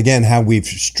 Exactly. And again, how we've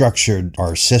structured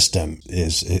our system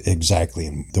is exactly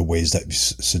in the ways that you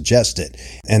suggested.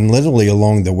 And literally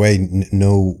along the way,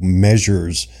 no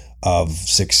measures of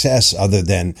success other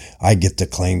than I get to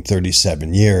claim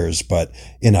 37 years. But,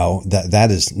 that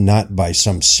is not by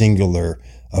some singular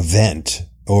event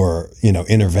or,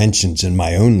 interventions in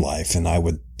my own life. And I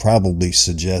would probably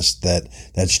suggest that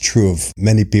that's true of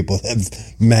many people that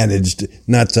have managed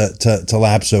not to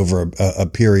lapse over a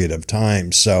period of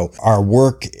time. So our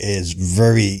work is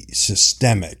very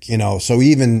systemic, so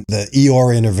even the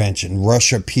ER intervention,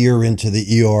 rush a peer into the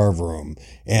ER room,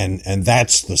 and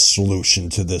that's the solution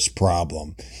to this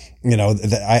problem.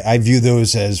 I view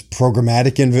those as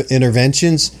programmatic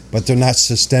interventions, but they're not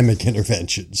systemic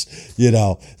interventions.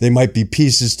 They might be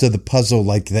pieces to the puzzle,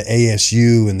 like the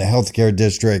ASU and the healthcare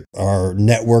district, our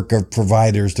network of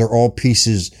providers. They're all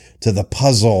pieces to the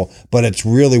puzzle, but it's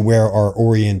really where our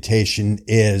orientation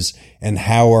is and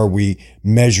how are we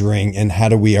measuring and how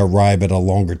do we arrive at a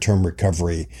longer term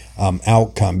recovery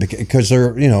outcome, because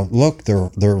there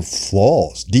are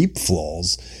flaws, deep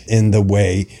flaws in the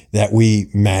way that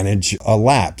we manage a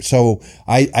lapse. So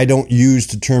I don't use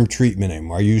the term treatment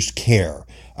anymore. I use care.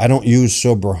 I don't use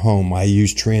sober home. I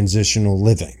use transitional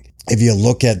living. If you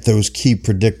look at those key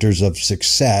predictors of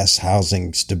success,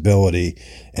 housing, stability,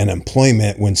 and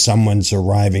employment, when someone's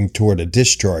arriving toward a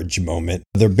discharge moment,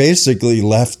 they're basically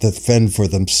left to fend for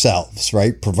themselves,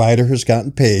 right? Provider has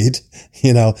gotten paid.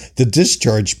 The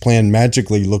discharge plan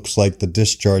magically looks like the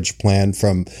discharge plan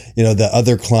from, the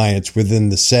other clients within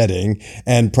the setting,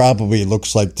 and probably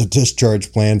looks like the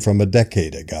discharge plan from a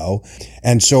decade ago.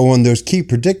 And so on those key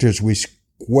predictors, we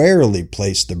squarely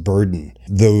place the burden,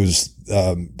 those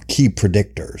key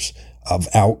predictors of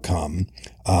outcome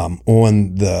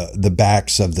on the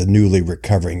backs of the newly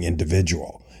recovering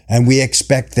individual. And we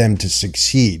expect them to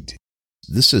succeed.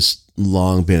 This has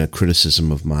long been a criticism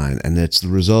of mine, and it's the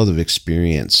result of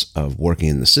experience of working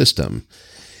in the system,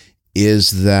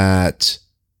 is that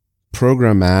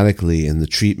programmatically in the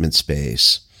treatment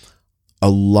space, a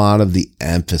lot of the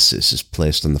emphasis is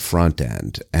placed on the front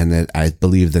end. And I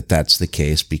believe that that's the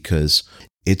case because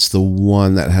it's the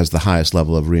one that has the highest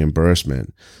level of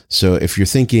reimbursement. So if you're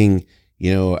thinking,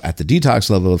 At the detox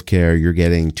level of care, you're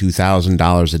getting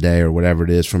 $2,000 a day or whatever it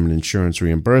is from an insurance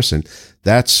reimbursement.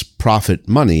 That's profit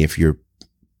money if you're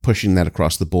pushing that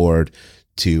across the board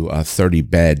to a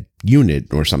 30-bed unit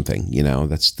or something.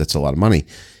 That's a lot of money.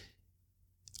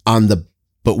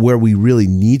 But where we really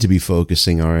need to be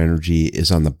focusing our energy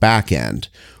is on the back end,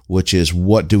 which is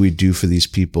what do we do for these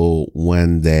people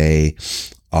when they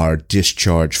are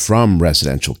discharged from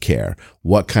residential care?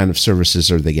 What kind of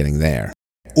services are they getting there?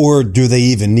 Or do they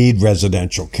even need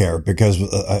residential care? Because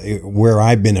where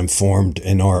I've been informed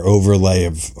in our overlay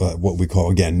of what we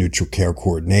call, again, neutral care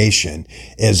coordination,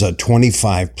 is a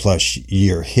 25 plus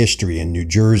year history in New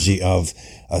Jersey of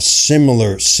a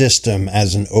similar system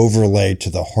as an overlay to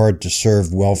the hard to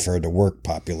serve welfare to work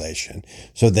population.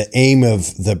 So the aim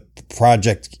of the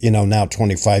project, now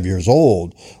 25 years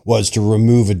old, was to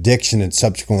remove addiction and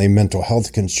subsequently mental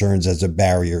health concerns as a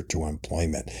barrier to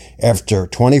employment. After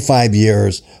 25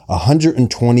 years,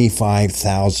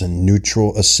 125,000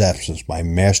 neutral assessments by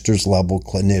master's level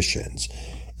clinicians,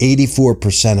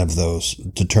 84% of those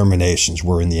determinations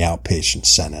were in the outpatient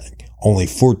setting, only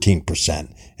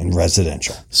 14% in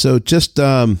residential. So just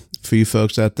for you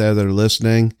folks out there that are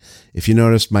listening, if you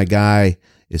noticed, my guy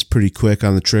is pretty quick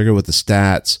on the trigger with the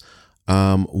stats.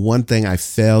 One thing I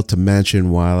failed to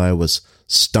mention while I was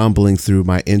stumbling through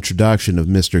my introduction of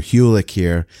Mr. Hulick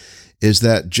here is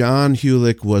that John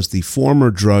Hulick was the former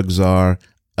drug czar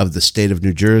of the state of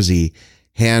New Jersey,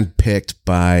 handpicked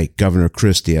by Governor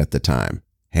Christie at the time.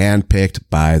 Handpicked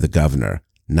by the governor.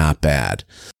 Not bad.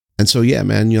 And so, yeah,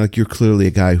 man, you're clearly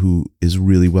a guy who is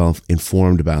really well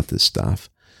informed about this stuff.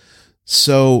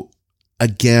 So,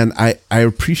 again, I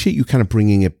appreciate you kind of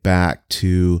bringing it back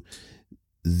to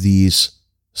these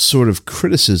sort of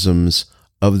criticisms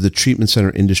of the treatment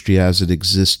center industry as it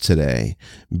exists today,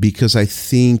 because I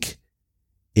think,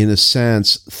 in a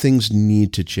sense, things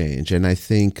need to change. And I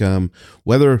think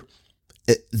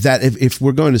if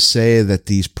we're going to say that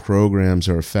these programs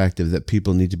are effective, that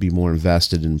people need to be more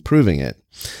invested in improving it.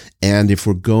 And if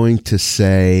we're going to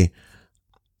say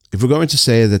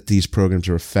that these programs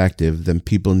are effective, then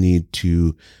people need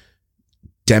to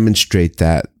demonstrate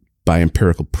that by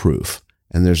empirical proof.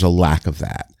 And there's a lack of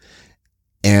that.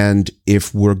 And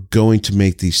if we're going to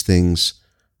make these things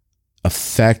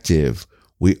effective,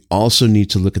 we also need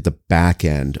to look at the back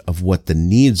end of what the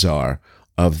needs are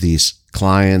of these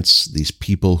clients, these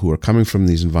people who are coming from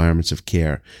these environments of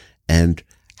care, and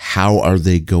how are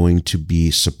they going to be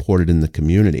supported in the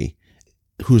community?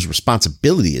 Whose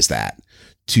responsibility is that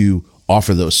to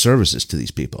offer those services to these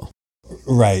people?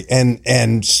 Right.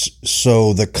 And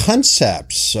so the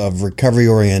concepts of recovery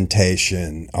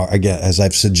orientation are, again, as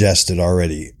I've suggested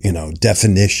already,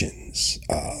 definitions,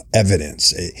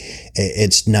 evidence,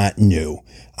 it's not new.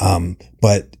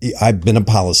 But I've been a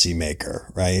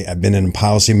policymaker, right? I've been in a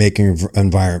policymaking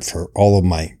environment for all of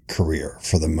my career,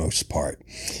 for the most part.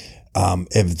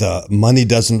 If the money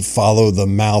doesn't follow the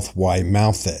mouth, why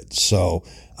mouth it? So,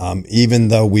 even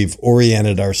though we've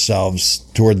oriented ourselves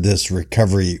toward this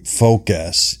recovery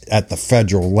focus at the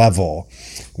federal level,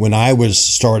 when I was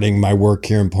starting my work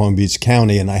here in Palm Beach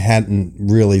County, and I hadn't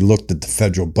really looked at the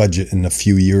federal budget in a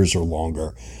few years or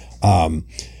longer,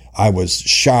 I was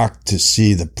shocked to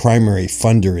see the primary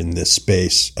funder in this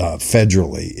space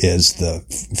federally is the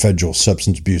Federal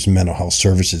Substance Abuse and Mental Health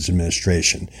Services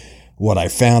Administration. What I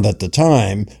found at the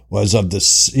time was of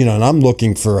this, and I'm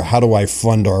looking for how do I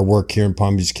fund our work here in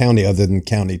Palm Beach County other than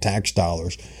county tax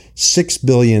dollars, $6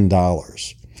 billion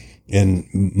in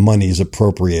monies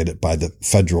appropriated by the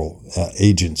federal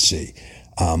agency.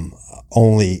 And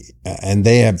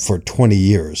they have for 20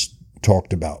 years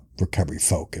talked about recovery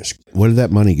focus. Where did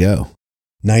that money go?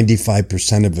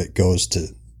 95% of it goes to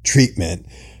treatment.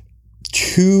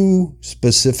 2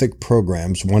 specific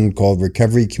programs, one called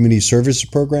Recovery Community Services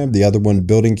Program, the other one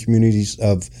Building Communities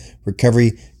of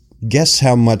Recovery. Guess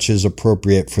how much is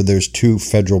appropriate for those 2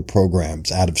 federal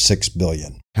programs out of $6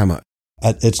 billion? How much?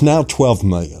 It's now $12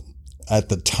 million. At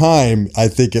the time, I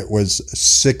think it was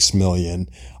 $6 million.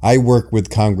 I worked with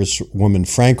Congresswoman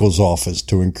Frankel's office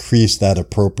to increase that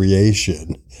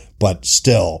appropriation, but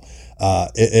still,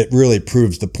 it really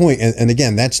proves the point. And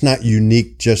again, that's not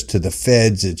unique just to the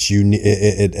feds.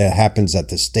 It happens at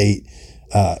the state,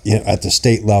 at the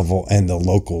state level and the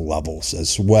local levels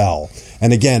as well.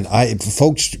 And again,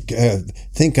 folks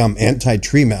think I'm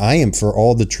anti-treatment. I am for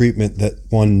all the treatment that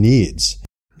one needs.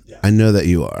 I know that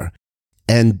you are.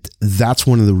 And that's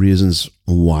one of the reasons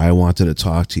why I wanted to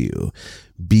talk to you,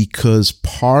 because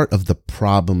part of the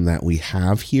problem that we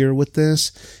have here with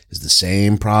this is the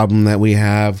same problem that we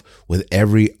have with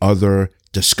every other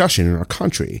discussion in our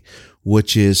country,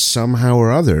 which is somehow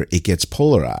or other, it gets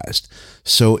polarized.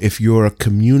 So if you're a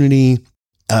community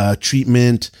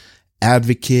treatment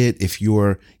advocate, if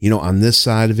you're, on this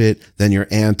side of it, then you're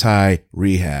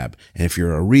anti-rehab. And if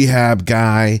you're a rehab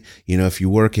guy, if you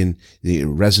work in the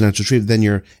residential treatment, then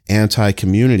you're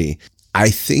anti-community. I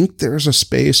think there's a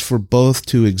space for both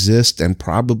to exist, and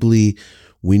probably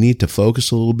we need to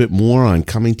focus a little bit more on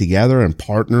coming together and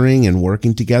partnering and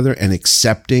working together and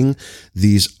accepting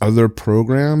these other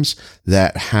programs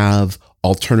that have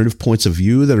alternative points of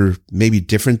view that are maybe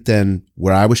different than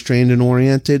where I was trained and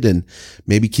oriented, and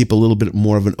maybe keep a little bit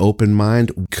more of an open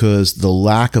mind, because the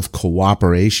lack of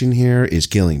cooperation here is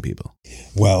killing people.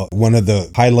 Well, one of the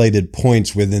highlighted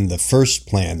points within the first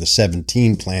plan, the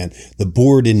 17 plan, the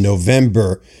board in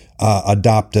November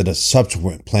adopted a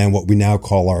subsequent plan, what we now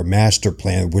call our master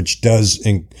plan, which does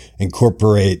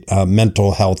incorporate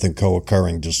mental health and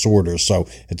co-occurring disorders. So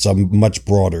it's a much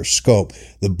broader scope.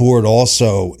 The board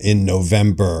also in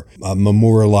November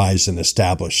memorialized and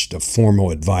established a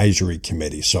formal advisory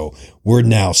committee. So we're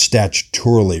now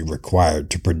statutorily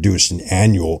required to produce an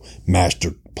annual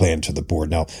master plan to the board.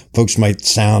 Now, folks might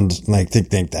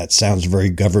think that sounds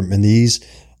very governmentese.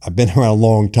 I've been around a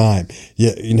long time.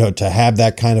 To have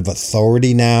that kind of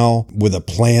authority now with a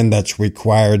plan that's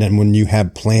required, and when you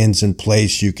have plans in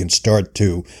place, you can start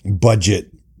to budget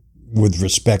with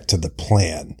respect to the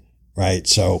plan, right?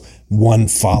 So one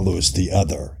follows the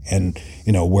other. And,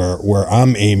 where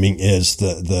I'm aiming is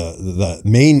the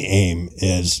main aim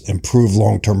is improve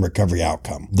long-term recovery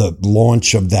outcome. The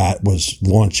launch of that was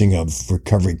launching of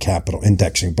recovery capital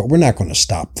indexing, but we're not going to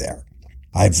stop there.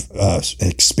 I've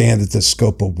expanded the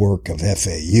scope of work of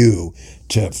FAU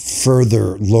to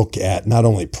further look at not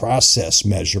only process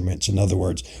measurements. In other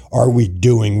words, are we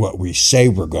doing what we say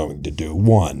we're going to do?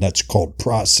 One, that's called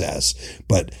process.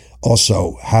 But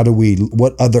also,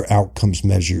 what other outcomes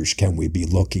measures can we be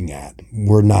looking at?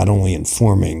 We're not only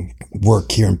informing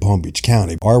work here in Palm Beach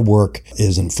County, our work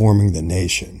is informing the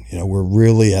nation. We're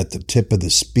really at the tip of the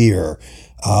spear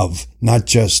of not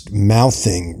just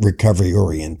mouthing recovery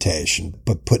orientation,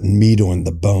 but putting meat on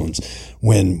the bones.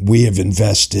 When we have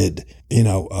invested,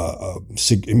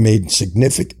 made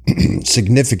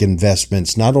significant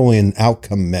investments, not only in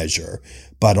outcome measure,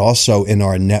 but also in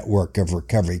our network of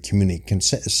recovery community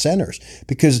centers,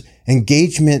 because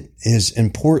engagement is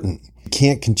important. You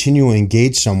can't continue to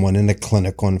engage someone in a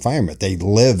clinical environment. They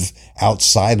live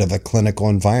outside of a clinical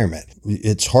environment.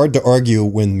 It's hard to argue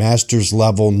when master's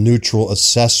level neutral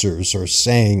assessors are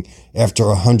saying after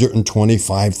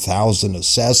 125,000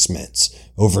 assessments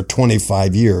over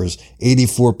 25 years,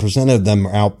 84% of them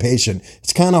are outpatient.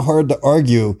 It's kind of hard to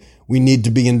argue we need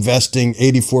to be investing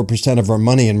 84% of our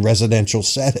money in residential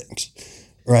settings,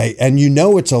 right? And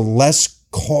it's a less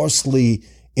costly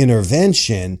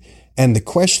intervention. And the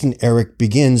question, Eric,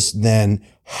 begins then,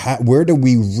 where do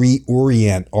we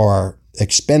reorient our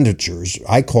expenditures?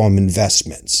 I call them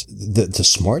investments. The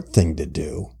smart thing to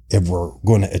do, if we're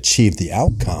going to achieve the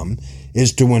outcome,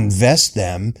 is to invest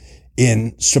them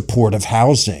in supportive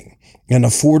housing and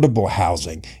affordable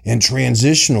housing and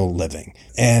transitional living,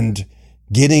 and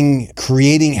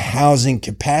creating housing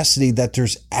capacity that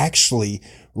there's actually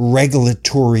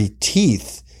regulatory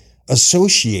teeth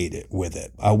associated with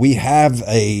it. We have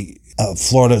a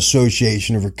Florida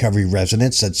Association of Recovery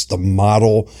Residents. That's the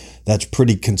model that's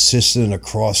pretty consistent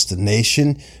across the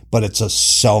nation, but it's a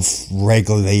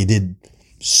self-regulated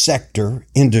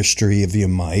industry, if you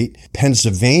might.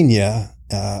 Pennsylvania,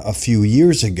 a few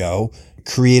years ago,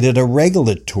 created a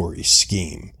regulatory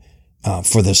scheme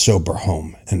for the sober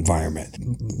home environment.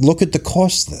 Look at the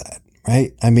cost of that,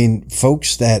 right? I mean,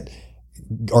 folks that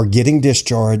are getting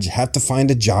discharged have to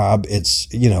find a job. It's,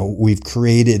 we've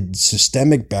created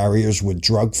systemic barriers with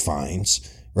drug fines,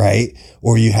 right?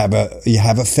 Or you have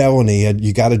a felony,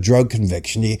 you got a drug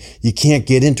conviction. You can't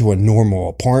get into a normal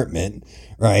apartment,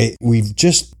 right? We've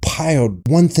just piled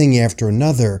one thing after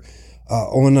another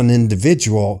on an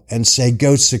individual and say,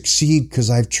 go succeed because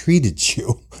I've treated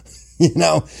you.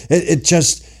 It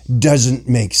just doesn't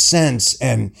make sense.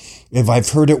 And if I've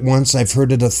heard it once, I've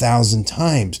heard it 1,000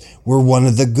 times. We're one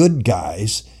of the good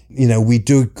guys. We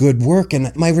do good work.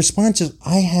 And my response is,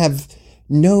 I have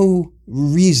no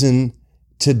reason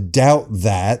to doubt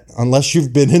that unless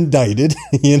you've been indicted,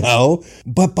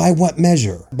 but by what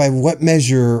measure? By what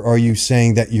measure are you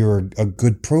saying that you're a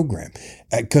good program?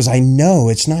 Because I know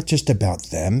it's not just about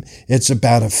them. It's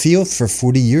about a field for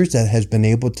 40 years that has been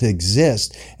able to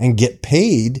exist and get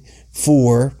paid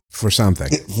for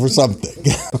something. For something.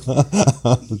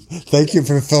 Thank you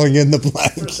for filling in the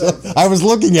blanks. I was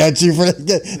looking at you for.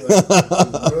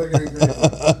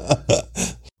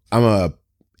 I'm a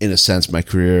in a sense, my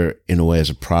career in a way is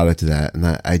a product of that. And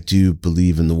I do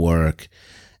believe in the work.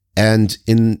 And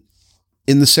in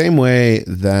the same way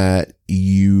that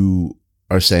you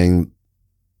are saying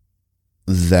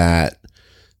that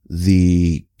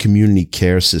the community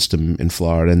care system in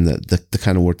Florida and the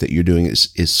kind of work that you're doing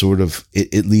is sort of,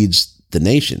 it leads the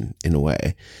nation in a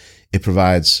way. It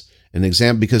provides an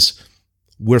example because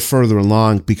we're further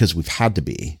along because we've had to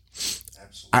be.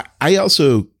 I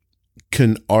also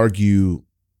can argue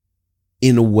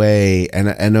in a way, and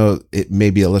I know it may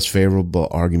be a less favorable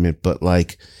argument, but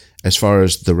like as far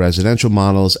as the residential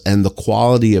models and the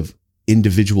quality of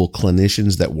individual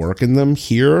clinicians that work in them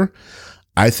here,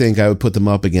 I think I would put them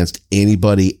up against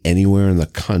anybody anywhere in the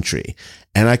country.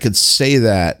 And I could say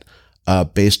that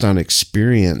based on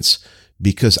experience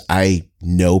because I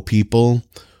know people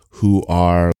who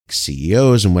are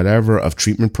CEOs and whatever of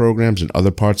treatment programs in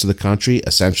other parts of the country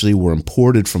essentially were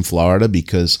imported from Florida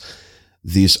because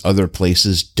these other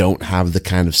places don't have the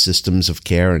kind of systems of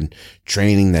care and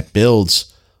training that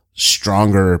builds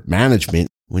stronger management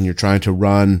when you're trying to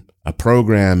run a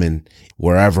program in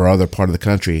wherever other part of the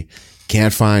country.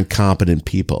 Can't find competent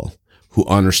people who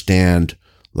understand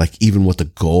like even what the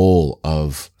goal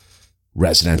of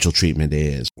residential treatment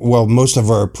is. Well, most of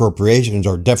our appropriations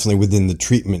are definitely within the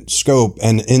treatment scope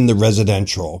and in the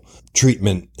residential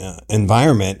treatment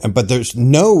environment. But there's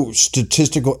no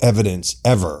statistical evidence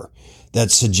ever that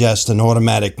suggests an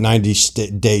automatic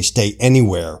 90-day stay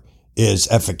anywhere is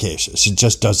efficacious. It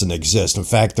just doesn't exist. In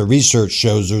fact, the research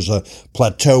shows there's a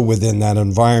plateau within that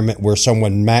environment where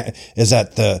someone is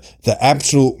at the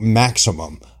absolute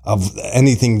maximum of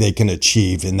anything they can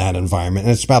achieve in that environment.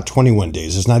 And it's about 21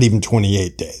 days. It's not even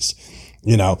 28 days.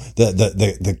 You know,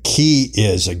 the key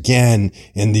is, again,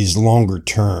 in these longer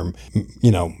term,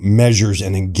 measures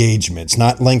and engagements,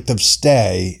 not length of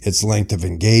stay, it's length of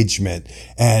engagement.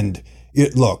 And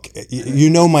look, you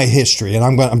know my history, and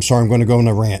I'm going to go on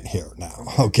a rant here now.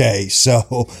 Okay.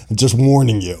 So I'm just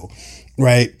warning you,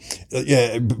 right?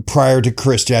 Prior to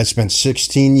Christie, I spent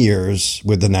 16 years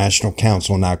with the National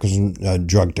Council on Alcohol and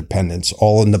Drug Dependence,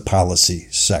 all in the policy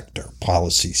sector,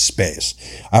 policy space.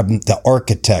 I'm the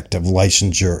architect of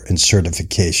licensure and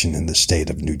certification in the state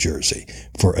of New Jersey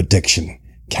for addiction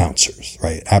counselors,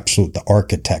 right? Absolute, the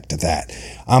architect of that.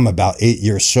 I'm about 8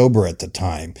 years sober at the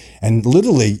time. And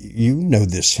literally, you know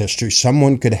this history,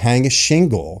 someone could hang a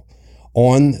shingle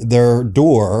on their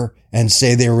door and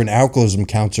say they were an alcoholism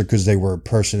counselor because they were a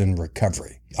person in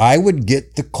recovery. I would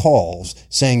get the calls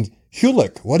saying,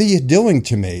 Hulick, what are you doing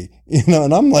to me?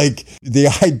 And I'm like, the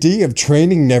idea of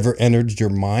training never entered your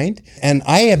mind. And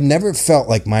I have never felt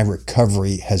like my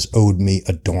recovery has owed me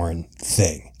a darn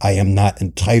thing. I am not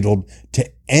entitled to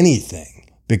anything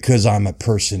because I'm a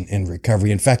person in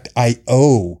recovery. In fact, I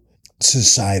owe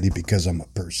society because I'm a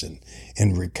person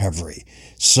in recovery.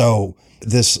 So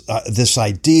this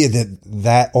idea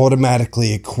that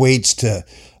automatically equates to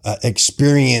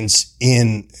experience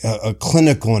in a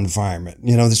clinical environment.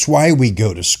 That's why we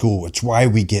go to school. It's why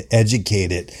we get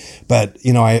educated. But,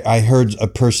 I heard a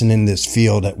person in this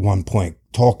field at one point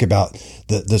talk about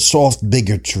the soft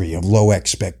bigotry of low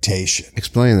expectation.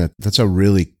 Explain that. That's a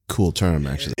really cool term,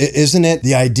 actually. Isn't it?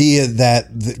 The idea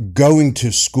that going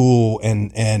to school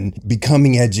and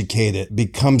becoming educated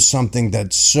becomes something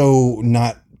that's so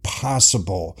not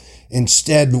possible.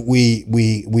 Instead, we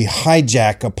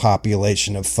hijack a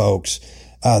population of folks.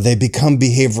 They become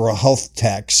behavioral health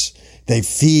techs. They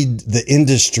feed the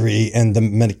industry and the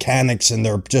mechanics, and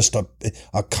they're just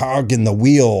a cog in the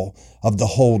wheel of the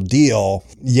whole deal.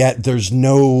 Yet there's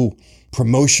no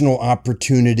promotional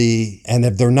opportunity. And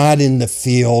if they're not in the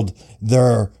field,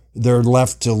 they're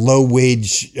left to low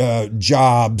wage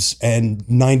jobs and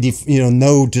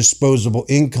no disposable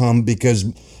income because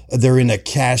they're in a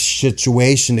cash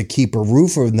situation to keep a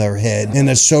roof over their head in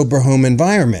a sober home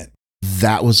environment.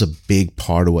 That was a big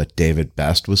part of what David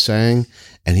Best was saying.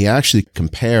 And he actually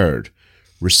compared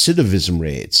recidivism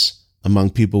rates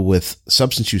among people with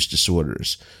substance use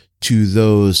disorders to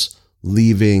those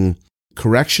leaving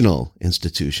correctional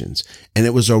institutions. And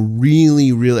it was a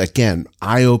really, really, again,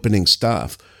 eye-opening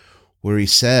stuff where he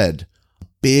said a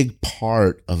big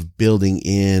part of building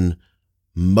in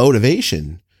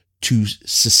motivation to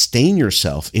sustain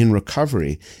yourself in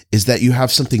recovery is that you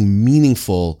have something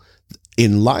meaningful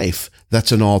in life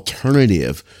that's an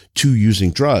alternative to using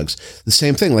drugs. The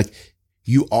same thing, like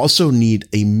you also need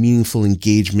a meaningful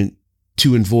engagement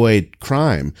to avoid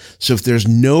crime. So if there's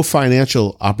no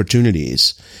financial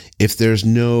opportunities, if there's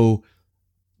no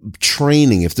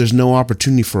training, if there's no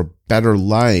opportunity for a better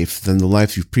life than the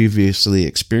life you've previously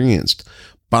experienced,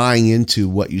 buying into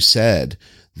what you said,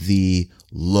 the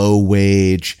low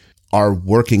wage, our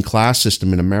working class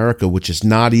system in America, which is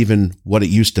not even what it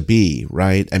used to be,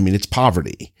 right? I mean, it's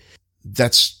poverty.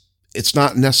 It's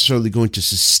not necessarily going to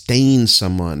sustain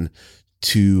someone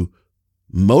to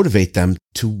motivate them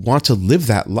to want to live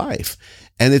that life.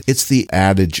 And it's the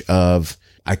adage of,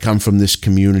 I come from this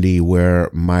community where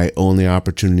my only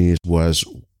opportunity was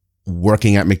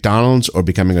working at McDonald's or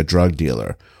becoming a drug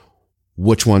dealer.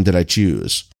 Which one did I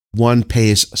choose? One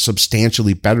pays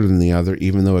substantially better than the other,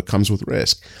 even though it comes with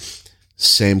risk.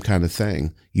 Same kind of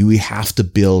thing. We have to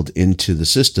build into the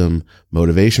system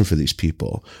motivation for these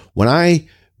people. When I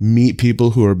meet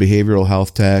people who are behavioral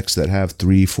health techs that have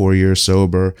 3-4 years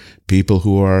sober, people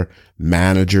who are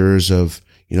managers of,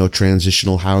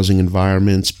 transitional housing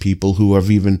environments, people who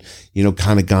have even,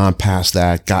 kind of gone past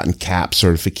that, gotten CAP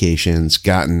certifications,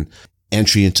 gotten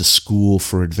entry into school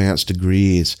for advanced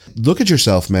degrees. Look at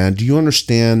yourself, man. Do you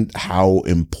understand how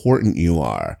important you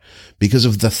are? Because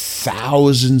of the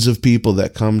thousands of people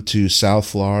that come to South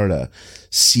Florida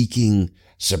seeking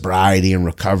sobriety and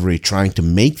recovery, trying to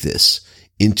make this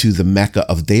into the mecca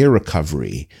of their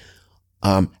recovery.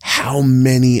 How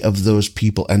many of those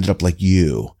people ended up like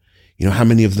you? How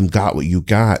many of them got what you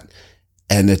got?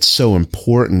 And it's so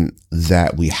important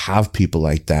that we have people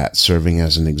like that serving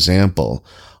as an example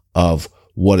of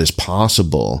what is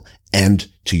possible and,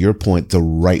 to your point, the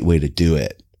right way to do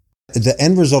it. The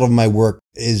end result of my work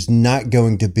is not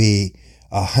going to be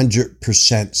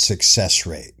 100% success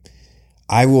rate.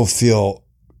 I will feel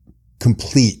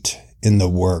complete in the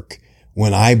work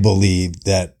when I believe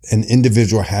that an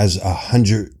individual has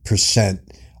 100%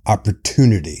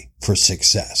 opportunity for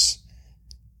success,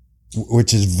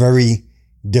 which is very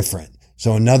different.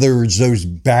 So in other words, those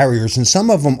barriers, and some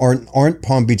of them aren't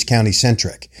Palm Beach County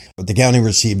centric, but the county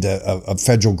received a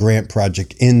federal grant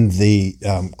project in the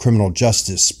criminal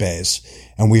justice space,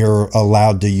 and we are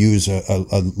allowed to use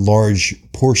a large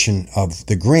portion of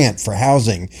the grant for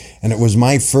housing. And it was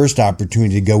my first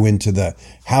opportunity to go into the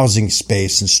housing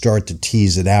space and start to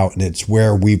tease it out. And it's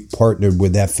where we've partnered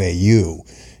with FAU,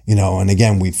 and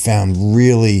again, we found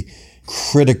really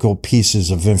critical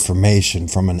pieces of information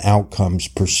from an outcomes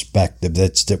perspective.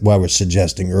 That's what I was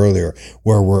suggesting earlier,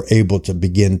 where we're able to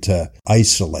begin to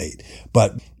isolate.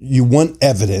 But you want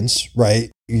evidence,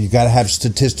 right? You got to have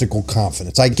statistical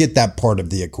confidence. I get that part of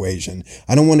the equation.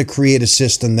 I don't want to create a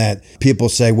system that people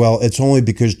say, well, it's only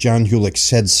because John Hulick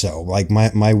said so. Like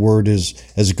my word is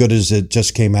as good as it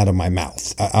just came out of my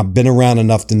mouth. I've been around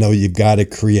enough to know you've got to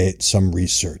create some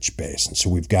research base. And so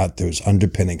we've got those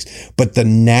underpinnings. But the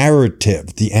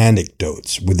narrative, the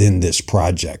anecdotes within this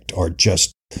project are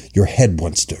just, your head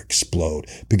wants to explode,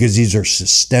 because these are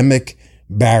systemic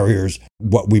barriers.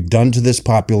 What we've done to this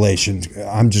population,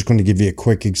 I'm just going to give you a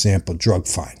quick example: drug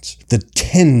fines. The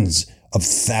tens of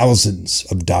thousands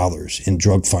of dollars in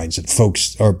drug fines that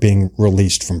folks are being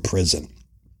released from prison.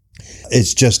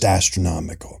 It's just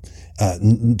astronomical.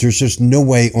 There's just no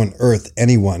way on earth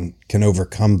anyone can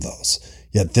overcome those.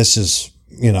 Yet this is,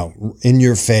 in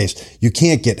your face. You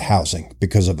can't get housing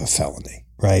because of a felony,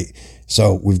 right?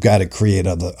 So we've got to create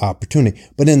other opportunity.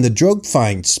 But in the drug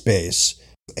fine space,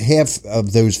 half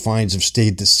of those fines have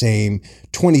stayed the same.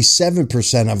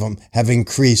 27% of them have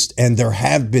increased, and there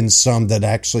have been some that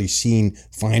actually seen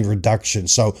fine reduction.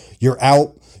 So you're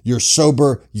out, you're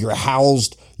sober, you're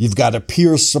housed, you've got a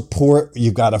peer support,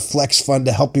 you've got a flex fund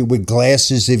to help you with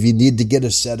glasses if you need to get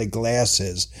a set of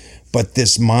glasses. But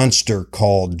this monster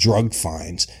called drug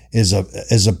fines is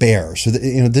a bear. So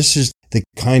this is the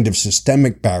kind of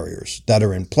systemic barriers that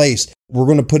are in place. We're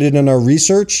going to put it in our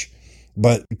research,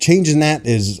 but changing that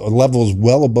is levels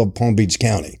well above Palm Beach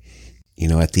County.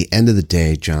 At the end of the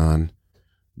day, John,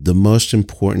 the most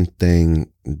important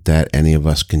thing that any of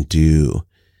us can do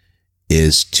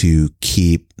is to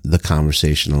keep the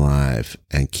conversation alive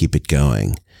and keep it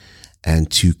going,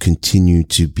 and to continue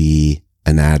to be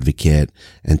an advocate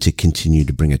and to continue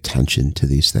to bring attention to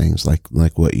these things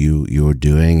like what you're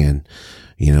doing, and,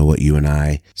 what you and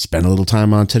I spent a little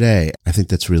time on today. I think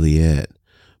that's really it.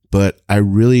 But I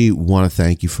really want to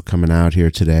thank you for coming out here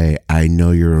today. I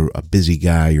know you're a busy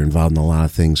guy. You're involved in a lot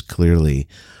of things, clearly.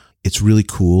 It's really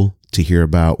cool to hear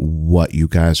about what you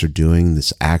guys are doing,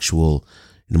 this actual,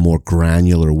 in a more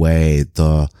granular way,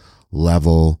 the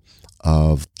level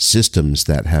of systems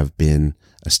that have been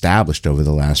established over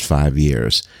the last 5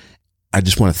 years. I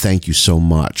just want to thank you so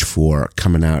much for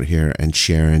coming out here and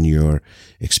sharing your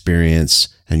experience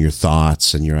and your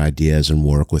thoughts and your ideas and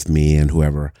work with me and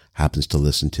whoever happens to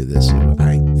listen to this.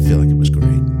 I feel like it was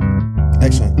great.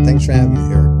 Excellent. Thanks for having me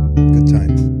here. Good